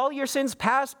forgave all your sins,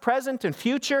 past, present, and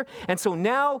future. And so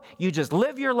now you just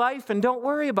live your life and don't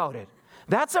worry about it.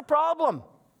 That's a problem.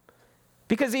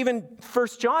 Because even 1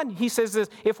 John, he says this,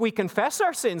 if we confess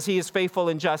our sins, he is faithful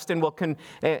and just and will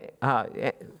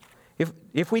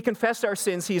if we confess our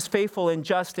sins, he is faithful and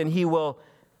just, and he will,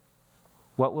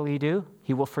 what will he do?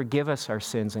 He will forgive us our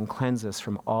sins and cleanse us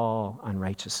from all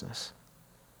unrighteousness.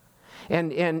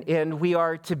 And we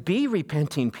are to be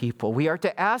repenting people. We are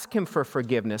to ask him for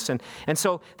forgiveness. And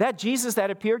so that Jesus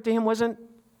that appeared to him wasn't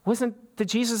the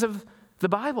Jesus of the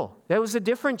Bible. That was a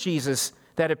different Jesus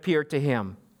that appeared to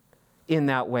him in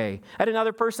that way. I had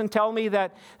another person tell me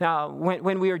that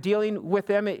when we were dealing with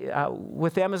them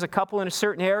as a couple in a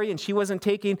certain area, and she wasn't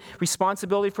taking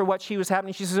responsibility for what she was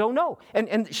happening, she says, oh no.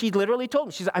 And she literally told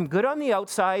me, she said, I'm good on the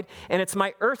outside, and it's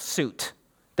my earth suit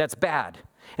that's bad.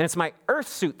 And it's my earth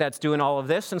suit that's doing all of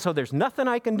this, and so there's nothing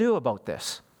I can do about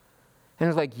this. And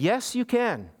it's like, yes, you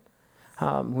can.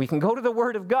 We can go to the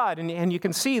Word of God, and you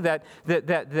can see that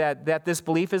this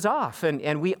belief is off,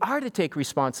 and we are to take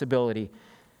responsibility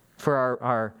for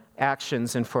our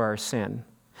actions and for our sin.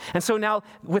 And so now,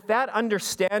 with that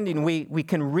understanding, we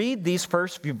can read these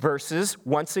first few verses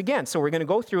once again. So we're going to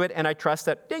go through it, and I trust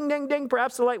that ding, ding, ding,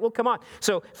 perhaps the light will come on.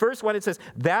 So first one, it says,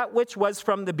 that which was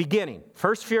from the beginning.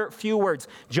 First few words.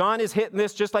 John is hitting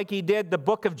this just like he did the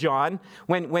book of John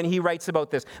when he writes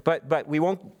about this. But we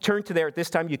won't turn to there at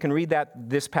this time. You can read that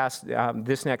this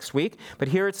next week. But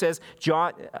here it says,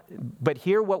 John. But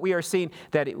here what we are seeing,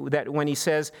 that when he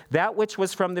says, that which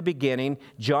was from the beginning,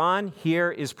 John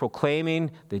here is proclaiming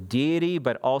the deity,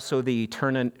 but also the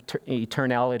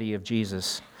eternality of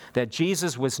Jesus. That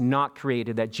Jesus was not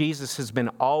created, that Jesus has been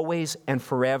always and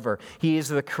forever. He is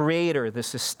the creator, the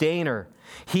sustainer.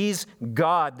 He's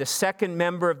God, the second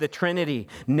member of the Trinity.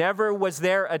 Never was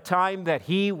there a time that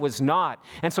he was not.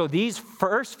 And so these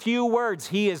first few words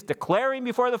he is declaring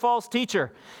before the false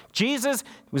teacher. Jesus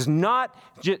was not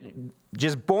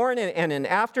just born and an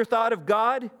afterthought of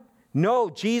God. No,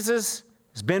 Jesus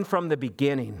has been from the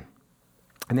beginning.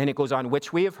 And then it goes on,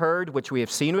 which we have heard, which we have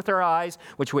seen with our eyes,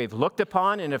 which we have looked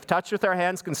upon and have touched with our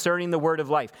hands concerning the word of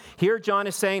life. Here John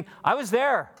is saying, I was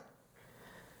there.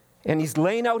 And he's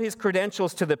laying out his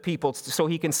credentials to the people so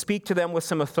he can speak to them with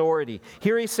some authority.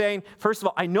 Here he's saying, first of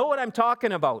all, I know what I'm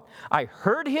talking about. I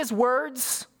heard his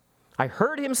words. I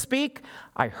heard him speak.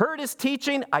 I heard his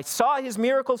teaching. I saw his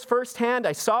miracles firsthand.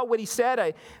 I saw what he said.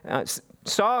 I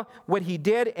saw what he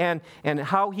did and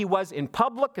how he was in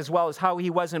public as well as how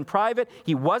he was in private.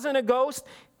 He wasn't a ghost.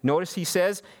 Notice he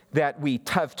says that we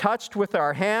have touched with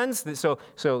our hands.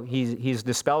 So he's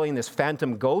dispelling this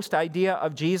phantom ghost idea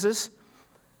of Jesus.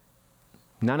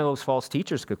 None of those false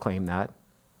teachers could claim that.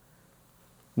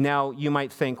 Now, you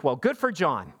might think, well, good for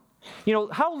John. You know,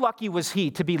 how lucky was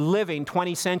he to be living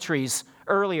 20 centuries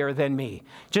earlier than me?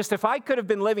 Just if I could have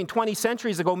been living 20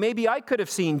 centuries ago, maybe I could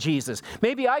have seen Jesus.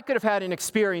 Maybe I could have had an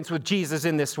experience with Jesus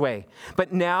in this way.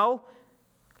 But now,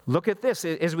 look at this.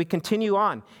 As we continue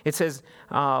on, it says,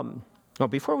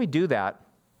 before we do that,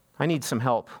 I need some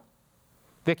help.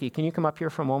 Vicki, can you come up here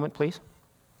for a moment, please?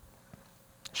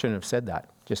 I shouldn't have said that.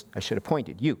 I should have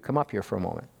pointed. You, come up here for a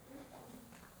moment.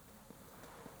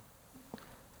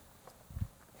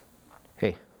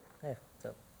 Hey. Hey, what's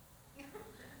up?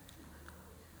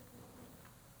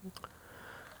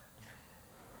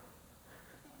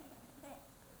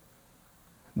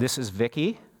 This is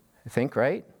Vicki, I think,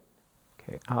 right?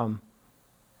 Okay.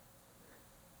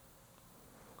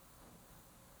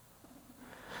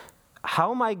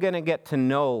 How am I going to get to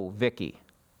know Vicki?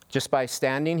 Just by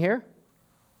standing here?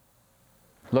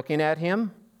 Looking at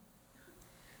him?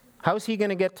 How's he going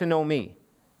to get to know me?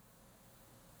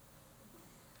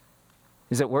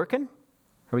 Is it working?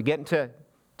 Are we getting to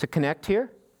connect here?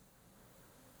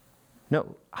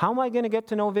 No. How am I going to get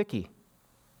to know Vicki?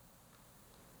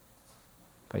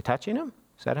 By touching him?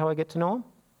 Is that how I get to know him?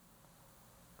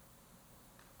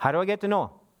 How do I get to know him?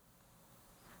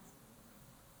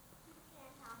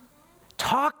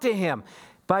 Talk to him.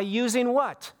 By using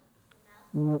what?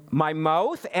 My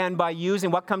mouth. And by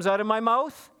using what comes out of my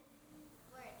mouth?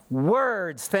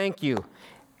 Words. Thank you.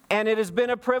 And it has been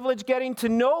a privilege getting to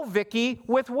know Vicki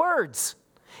with words.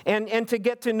 and to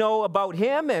get to know about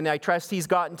him, and I trust he's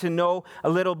gotten to know a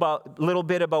little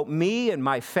bit about me and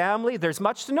my family. There's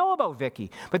much to know about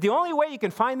Vicky, but the only way you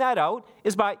can find that out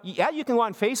is by, you can go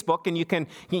on Facebook and you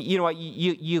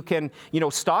can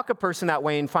stalk a person that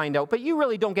way and find out, but you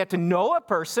really don't get to know a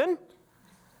person.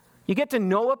 You get to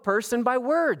know a person by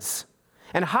words.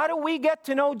 And how do we get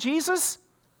to know Jesus?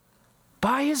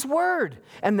 By his word.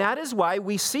 And that is why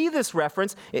we see this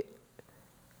reference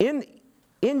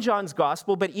in John's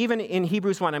gospel, but even in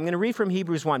Hebrews 1. I'm going to read from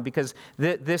Hebrews 1 because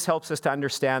this helps us to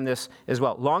understand this as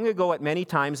well. Long ago, at many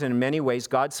times and in many ways,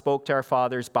 God spoke to our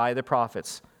fathers by the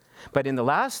prophets. But in the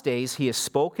last days, he has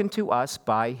spoken to us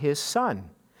by his Son.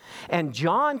 And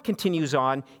John continues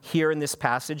on here in this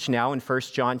passage now in 1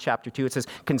 John chapter 2. It says,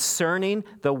 concerning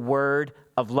the word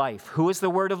of life. Who is the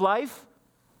word of life?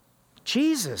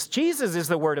 Jesus. Jesus is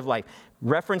the word of life.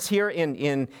 Reference here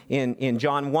in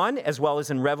John 1 as well as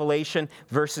in Revelation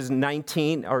verses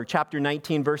 19 or chapter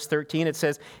 19 verse 13. It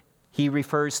says he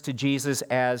refers to Jesus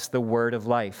as the word of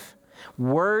life.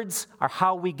 Words are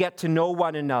how we get to know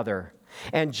one another.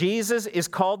 And Jesus is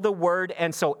called the Word.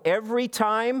 And so every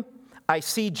time I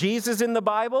see Jesus in the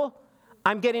Bible,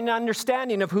 I'm getting an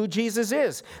understanding of who Jesus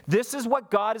is. This is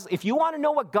what God is. If you want to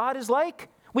know what God is like,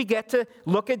 we get to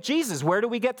look at Jesus. Where do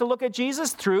we get to look at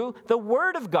Jesus? Through the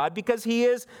Word of God, because He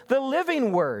is the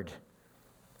living Word.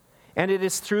 And it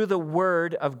is through the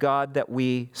Word of God that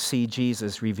we see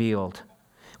Jesus revealed.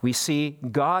 We see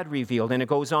God revealed. And it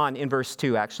goes on in verse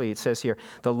 2, actually, it says here,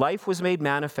 the life was made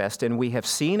manifest, and we have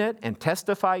seen it and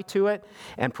testify to it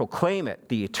and proclaim it,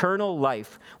 the eternal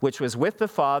life, which was with the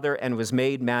Father and was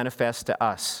made manifest to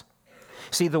us.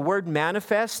 See, the word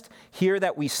manifest here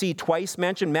that we see twice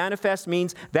mentioned, manifest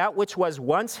means that which was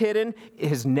once hidden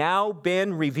has now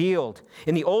been revealed.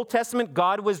 In the Old Testament,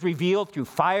 God was revealed through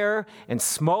fire and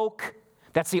smoke.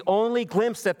 That's the only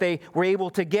glimpse that they were able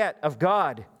to get of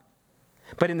God.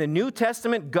 But in the New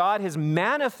Testament, God has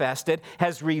manifested,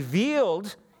 has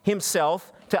revealed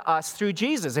Himself to us through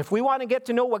Jesus. If we want to get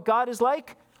to know what God is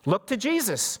like, look to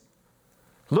Jesus.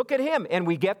 Look at Him. And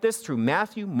we get this through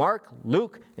Matthew, Mark,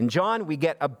 Luke, and John. We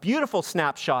get a beautiful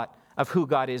snapshot of who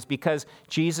God is because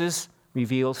Jesus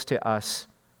reveals to us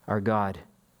our God.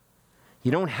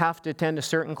 You don't have to attend a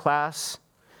certain class.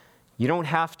 You don't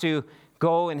have to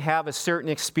go and have a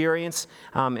certain experience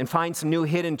and find some new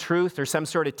hidden truth or some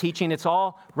sort of teaching. It's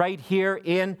all right here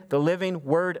in the living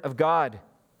Word of God.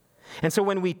 And so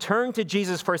when we turn to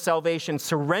Jesus for salvation,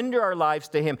 surrender our lives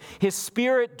to Him, His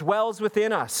Spirit dwells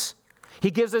within us.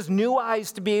 He gives us new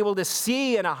eyes to be able to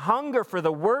see and a hunger for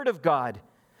the Word of God.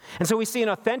 And so we see an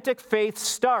authentic faith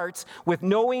starts with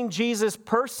knowing Jesus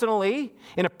personally,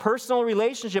 in a personal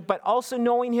relationship, but also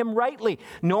knowing Him rightly,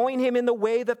 knowing Him in the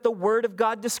way that the Word of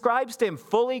God describes to Him,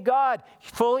 fully God,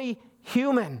 fully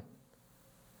human.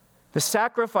 The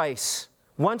sacrifice,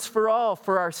 once for all,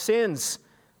 for our sins,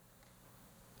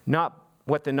 not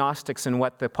what the Gnostics and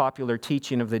what the popular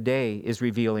teaching of the day is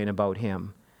revealing about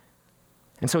Him.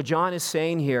 And so John is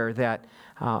saying here that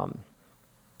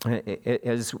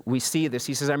as we see this,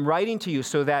 he says, I'm writing to you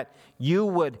so that you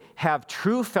would have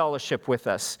true fellowship with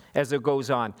us as it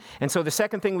goes on. And so the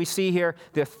second thing we see here,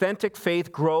 the authentic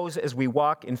faith grows as we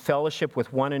walk in fellowship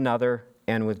with one another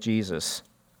and with Jesus.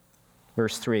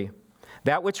 Verse 3,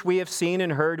 that which we have seen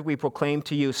and heard we proclaim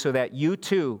to you so that you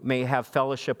too may have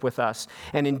fellowship with us.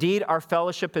 And indeed, our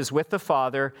fellowship is with the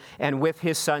Father and with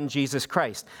His Son, Jesus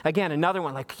Christ. Again, another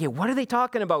one like, what are they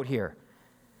talking about here?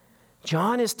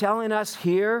 John is telling us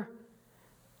here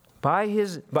by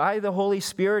the Holy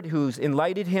Spirit has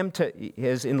enlightened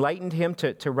him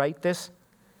to write this.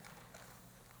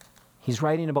 He's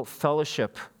writing about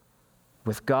fellowship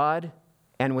with God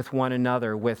and with one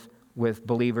another, with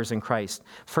believers in Christ.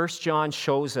 1 John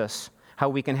shows us how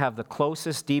we can have the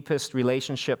closest, deepest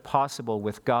relationship possible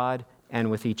with God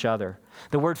and with each other.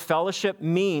 The word fellowship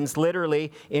means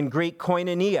literally in Greek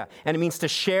koinonia, and it means to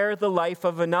share the life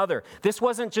of another. This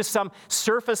wasn't just some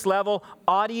surface level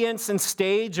audience and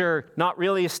stage, or not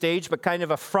really a stage, but kind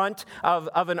of a front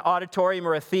of an auditorium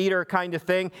or a theater kind of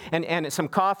thing, and some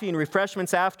coffee and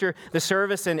refreshments after the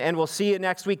service, and we'll see you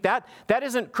next week. That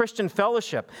isn't Christian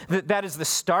fellowship. That is the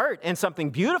start and something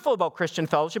beautiful about Christian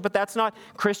fellowship, but that's not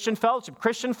Christian fellowship.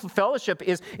 Christian fellowship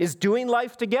is doing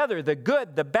life together, the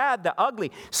good, the bad, the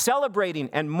ugly, celebrating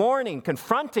and mourning,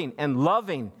 confronting and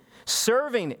loving,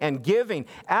 serving and giving,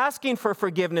 asking for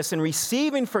forgiveness and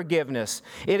receiving forgiveness.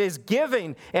 It is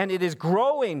giving and it is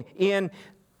growing in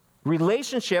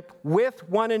relationship with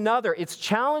one another. It's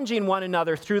challenging one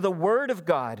another through the Word of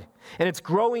God, and it's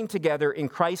growing together in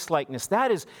Christ-likeness.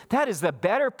 That is the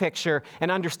better picture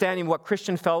and understanding what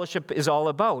Christian fellowship is all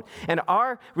about. And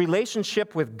our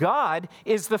relationship with God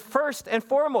is the first and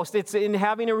foremost. It's in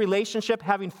having a relationship,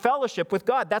 having fellowship with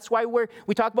God. That's why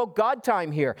we talk about God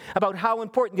time here, about how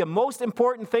important, the most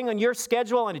important thing on your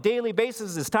schedule on a daily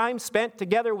basis is time spent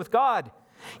together with God.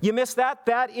 You miss that?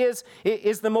 That is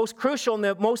the most crucial and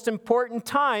the most important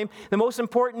time, the most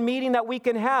important meeting that we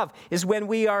can have is when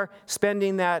we are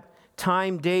spending that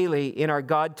time daily in our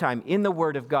God time, in the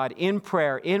Word of God, in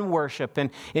prayer, in worship, and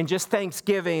in just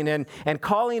thanksgiving and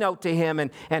calling out to Him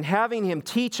and having Him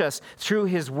teach us through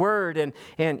His Word and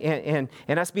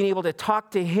us being able to talk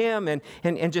to Him and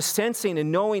just sensing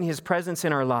and knowing His presence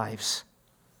in our lives.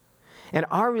 And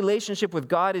our relationship with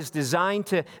God is designed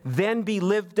to then be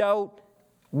lived out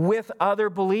with other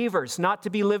believers, not to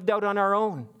be lived out on our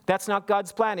own. That's not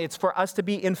God's plan. It's for us to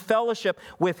be in fellowship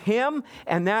with Him,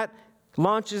 and that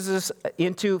launches us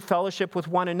into fellowship with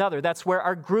one another. That's where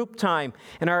our group time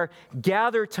and our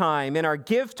gather time and our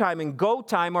give time and go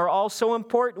time are all so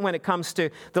important when it comes to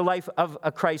the life of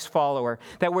a Christ follower.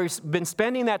 That we've been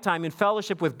spending that time in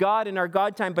fellowship with God in our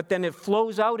God time, but then it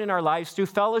flows out in our lives through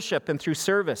fellowship and through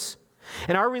service.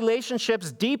 And our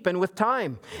relationships deepen with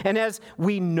time. And as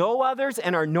we know others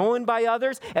and are known by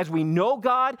others, as we know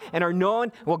God and are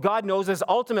known, well, God knows us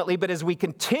ultimately, but as we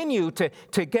continue to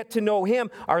get to know Him,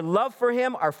 our love for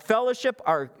Him, our fellowship,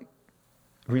 our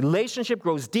relationship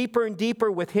grows deeper and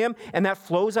deeper with Him, and that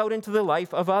flows out into the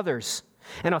life of others.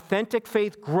 And authentic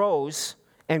faith grows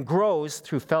and grows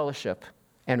through fellowship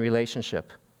and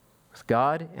relationship with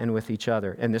God and with each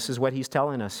other. And this is what He's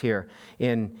telling us here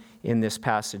in this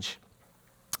passage.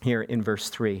 Here in verse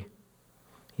 3.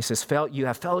 He says, you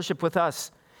have fellowship with us,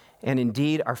 and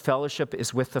indeed our fellowship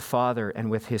is with the Father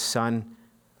and with His Son,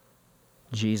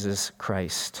 Jesus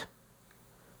Christ.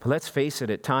 But let's face it,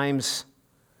 at times,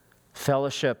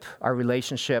 fellowship, our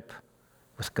relationship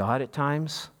with God at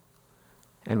times,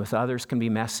 and with others can be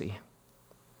messy.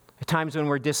 At times when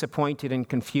we're disappointed and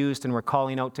confused and we're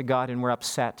calling out to God and we're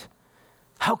upset.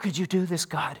 How could you do this,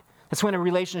 God? That's when a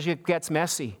relationship gets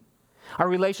messy. Our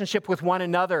relationship with one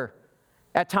another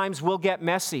at times will get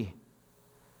messy.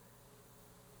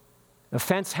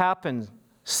 Offense happens,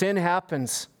 sin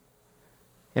happens,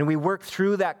 and we work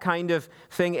through that kind of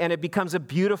thing, and it becomes a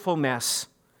beautiful mess.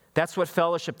 That's what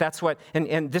fellowship,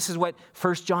 and this is what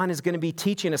 1 John is going to be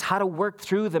teaching us, how to work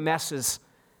through the messes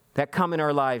that come in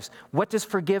our lives. What does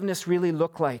forgiveness really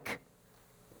look like?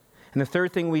 And the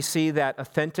third thing we see, that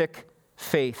authentic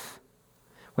faith.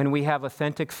 When we have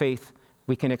authentic faith,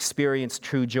 we can experience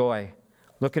true joy.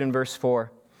 Look at in verse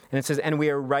 4. And it says, and we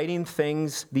are writing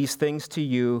these things to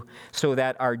you so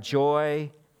that our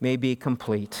joy may be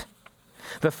complete.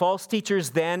 The false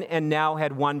teachers then and now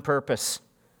had one purpose,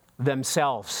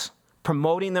 themselves.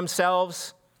 Promoting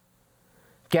themselves,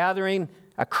 gathering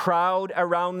a crowd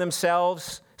around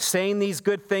themselves, saying these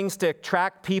good things to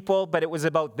attract people, but it was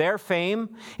about their fame.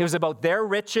 It was about their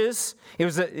riches.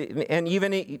 And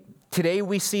even today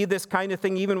we see this kind of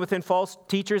thing even within false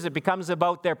teachers. It becomes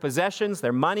about their possessions,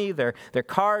 their money, their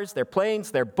cars, their planes,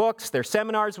 their books, their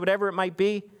seminars, whatever it might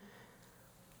be.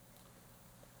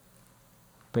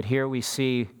 But here we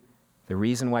see the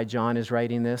reason why John is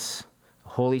writing this. The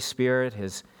Holy Spirit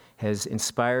has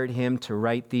inspired him to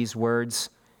write these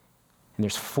words. And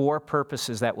there's 4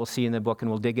 purposes that we'll see in the book, and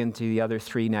we'll dig into the other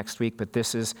 3 next week. But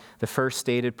this is the first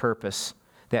stated purpose,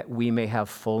 that we may have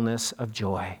fullness of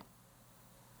joy.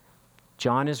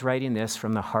 John is writing this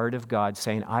from the heart of God,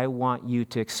 saying, I want you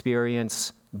to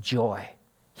experience joy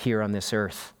here on this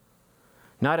earth.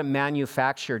 Not a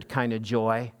manufactured kind of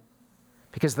joy,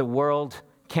 because the world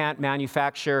can't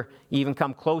manufacture, even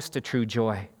come close to true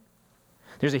joy.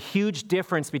 There's a huge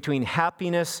difference between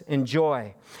happiness and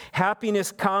joy.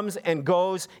 Happiness comes and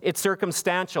goes. It's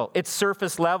circumstantial. It's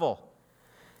surface level.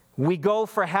 We go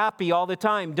for happy all the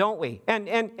time, don't we?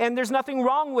 And there's nothing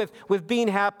wrong with being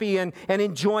happy and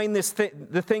enjoying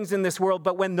the things in this world.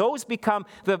 But when those become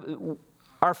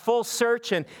our full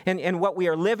search and what we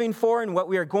are living for and what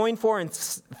we are going for and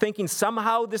thinking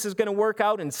somehow this is going to work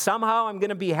out and somehow I'm going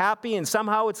to be happy and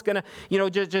somehow it's going to,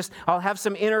 just I'll have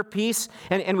some inner peace.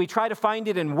 And we try to find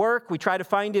it in work. We try to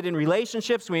find it in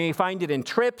relationships. We may find it in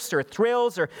trips or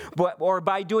thrills or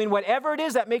by doing whatever it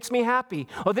is that makes me happy.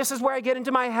 Oh, this is where I get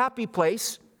into my happy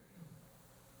place.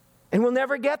 And we'll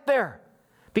never get there.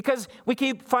 Because we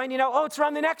keep finding out, it's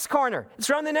around the next corner. It's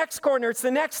around the next corner. It's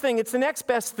the next thing. It's the next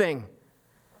best thing.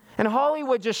 And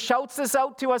Hollywood just shouts this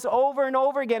out to us over and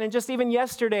over again. And just even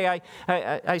yesterday,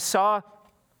 I saw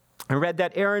I read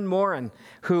that Erin Moran,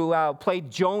 who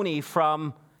played Joni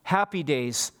from Happy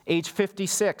Days, age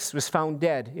 56, was found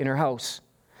dead in her house.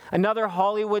 Another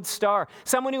Hollywood star,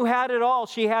 someone who had it all.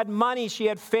 She had money, she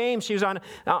had fame. She was on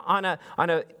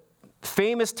a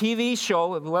famous TV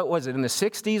show. What was it, in the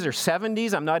 60s or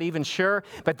 70s? I'm not even sure.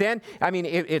 But then,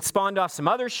 it spawned off some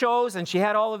other shows, and she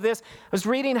had all of this. I was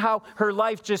reading how her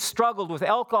life just struggled with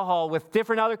alcohol, with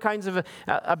different other kinds of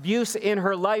abuse in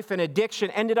her life and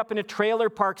addiction. Ended up in a trailer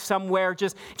park somewhere,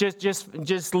 just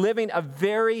living a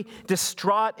very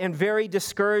distraught and very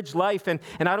discouraged life. And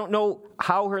I don't know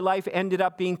how her life ended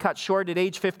up being cut short at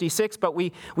age 56, but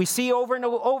we see over and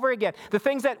over again the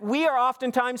things that we are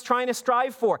oftentimes trying to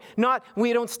strive for.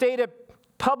 We don't state it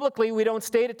publicly, we don't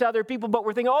state it to other people, but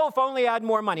we're thinking, if only I had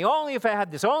more money, only if I had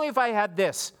this, only if I had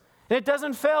this. And it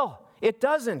doesn't fill. It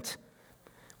doesn't.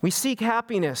 We seek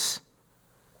happiness,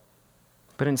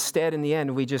 but instead, in the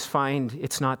end, we just find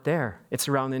it's not there. It's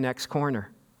around the next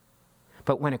corner.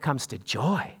 But when it comes to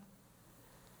joy,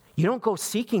 you don't go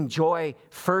seeking joy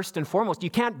first and foremost. You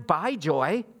can't buy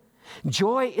joy.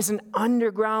 Joy is an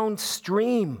underground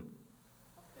stream,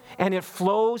 and it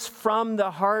flows from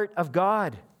the heart of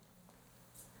God.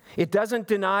 It doesn't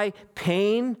deny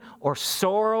pain or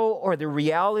sorrow or the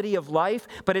reality of life,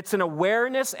 but it's an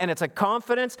awareness and it's a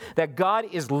confidence that God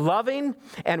is loving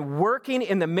and working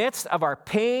in the midst of our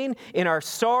pain, in our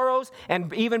sorrows,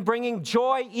 and even bringing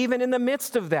joy even in the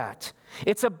midst of that.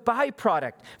 It's a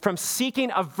byproduct from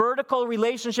seeking a vertical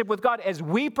relationship with God. As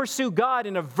we pursue God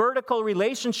in a vertical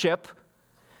relationship,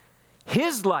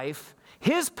 His life,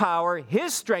 His power,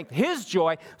 His strength, His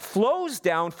joy flows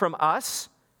down from us,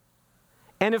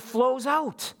 and it flows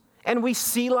out. And we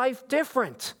see life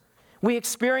different. We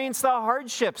experience the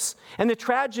hardships and the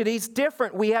tragedies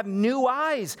different. We have new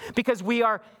eyes because we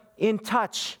are in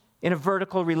touch in a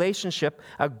vertical relationship,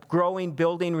 a growing,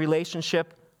 building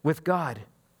relationship with God.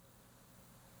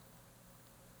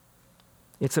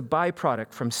 It's a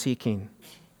byproduct from seeking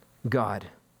God.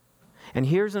 And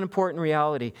here's an important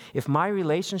reality. If my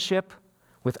relationship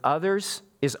with others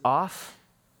is off,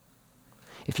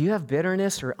 if you have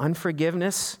bitterness or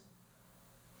unforgiveness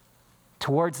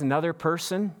towards another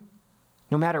person,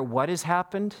 no matter what has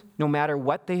happened, no matter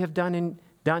what they have done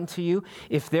to you,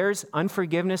 if there's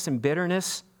unforgiveness and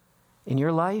bitterness in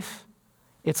your life,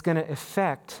 it's going to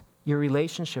affect your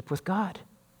relationship with God.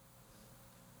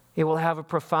 It will have a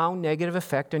profound negative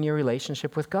effect on your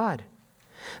relationship with God.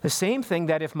 The same thing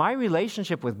that if my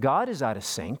relationship with God is out of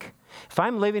sync, if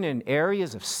I'm living in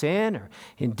areas of sin or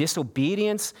in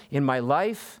disobedience in my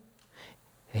life,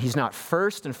 He's not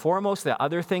first and foremost, the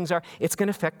other things are, it's going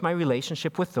to affect my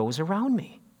relationship with those around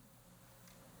me.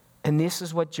 And this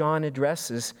is what John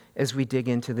addresses as we dig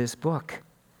into this book.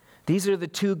 These are the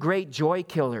two great joy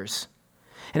killers.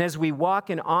 And as we walk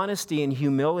in honesty and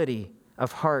humility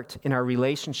of heart in our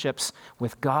relationships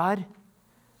with God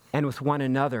and with one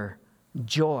another,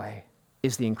 joy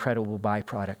is the incredible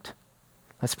byproduct.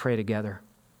 Let's pray together.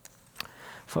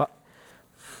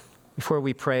 Before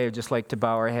we pray, I'd just like to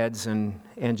bow our heads and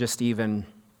just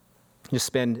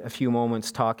spend a few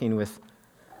moments talking with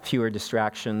fewer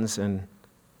distractions. And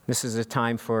this is a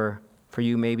time for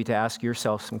you maybe to ask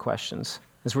yourself some questions.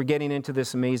 As we're getting into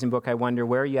this amazing book, I wonder,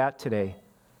 where are you at today?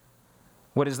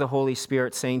 What is the Holy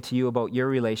Spirit saying to you about your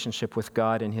relationship with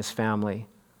God and His family?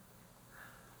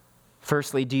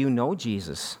 Firstly, do you know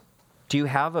Jesus? Do you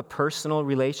have a personal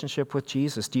relationship with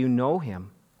Jesus? Do you know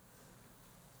Him?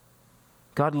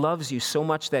 God loves you so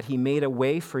much that He made a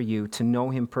way for you to know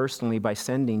Him personally by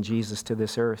sending Jesus to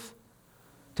this earth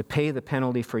to pay the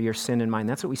penalty for your sin and mine.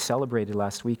 That's what we celebrated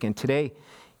last week. And today,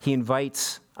 He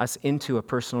invites us into a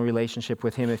personal relationship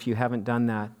with Him if you haven't done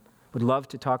that. Would love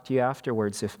to talk to you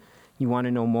afterwards if you want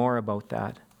to know more about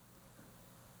that.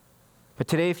 But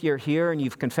today, if you're here and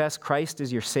you've confessed Christ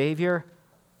as your Savior,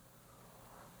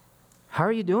 how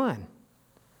are you doing?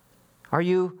 Are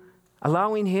you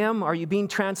allowing Him? Are you being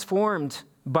transformed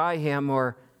by Him?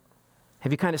 Or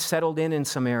have you kind of settled in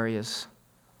some areas?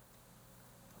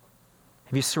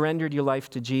 Have you surrendered your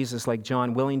life to Jesus like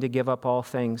John, willing to give up all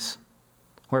things?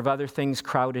 Or have other things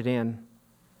crowded in?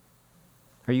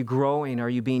 Are you growing? Are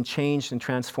you being changed and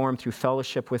transformed through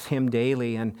fellowship with Him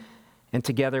daily and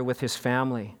together with His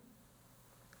family?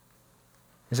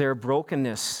 Is there a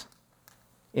brokenness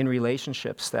in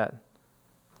relationships that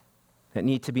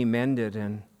need to be mended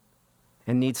and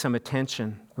need some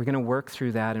attention? We're going to work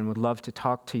through that and would love to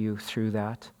talk to you through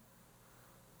that.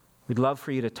 We'd love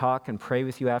for you to talk and pray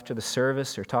with you after the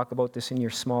service or talk about this in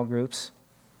your small groups.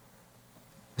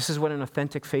 This is what an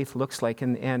authentic faith looks like,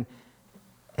 and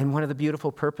one of the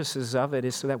beautiful purposes of it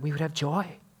is so that we would have joy.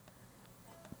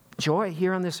 Joy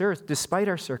here on this earth, despite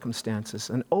our circumstances,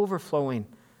 an overflowing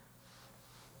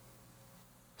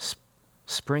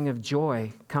spring of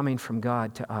joy coming from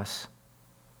God to us.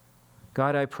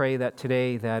 God, I pray that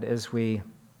today, that as we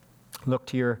look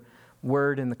to your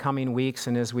word in the coming weeks,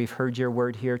 and as we've heard your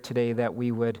word here today, that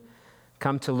we would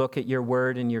come to look at your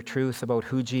word and your truth about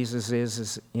who Jesus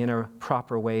is in a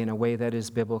proper way, in a way that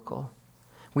is biblical.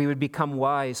 We would become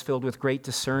wise, filled with great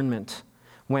discernment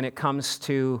when it comes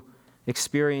to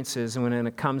experiences and when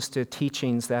it comes to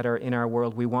teachings that are in our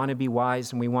world. We want to be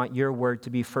wise, and we want your word to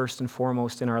be first and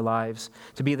foremost in our lives,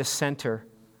 to be the center,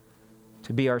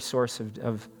 to be our source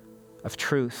of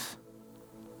truth.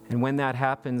 And when that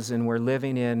happens and we're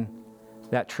living in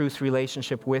that truth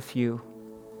relationship with you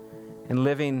and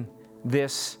living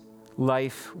this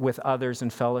life with others in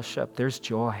fellowship, there's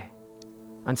joy,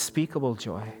 unspeakable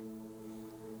joy.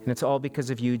 And it's all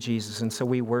because of you, Jesus. And so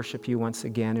we worship you once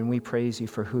again, and we praise you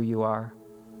for who you are.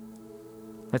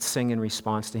 Let's sing in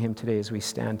response to him today as we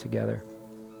stand together.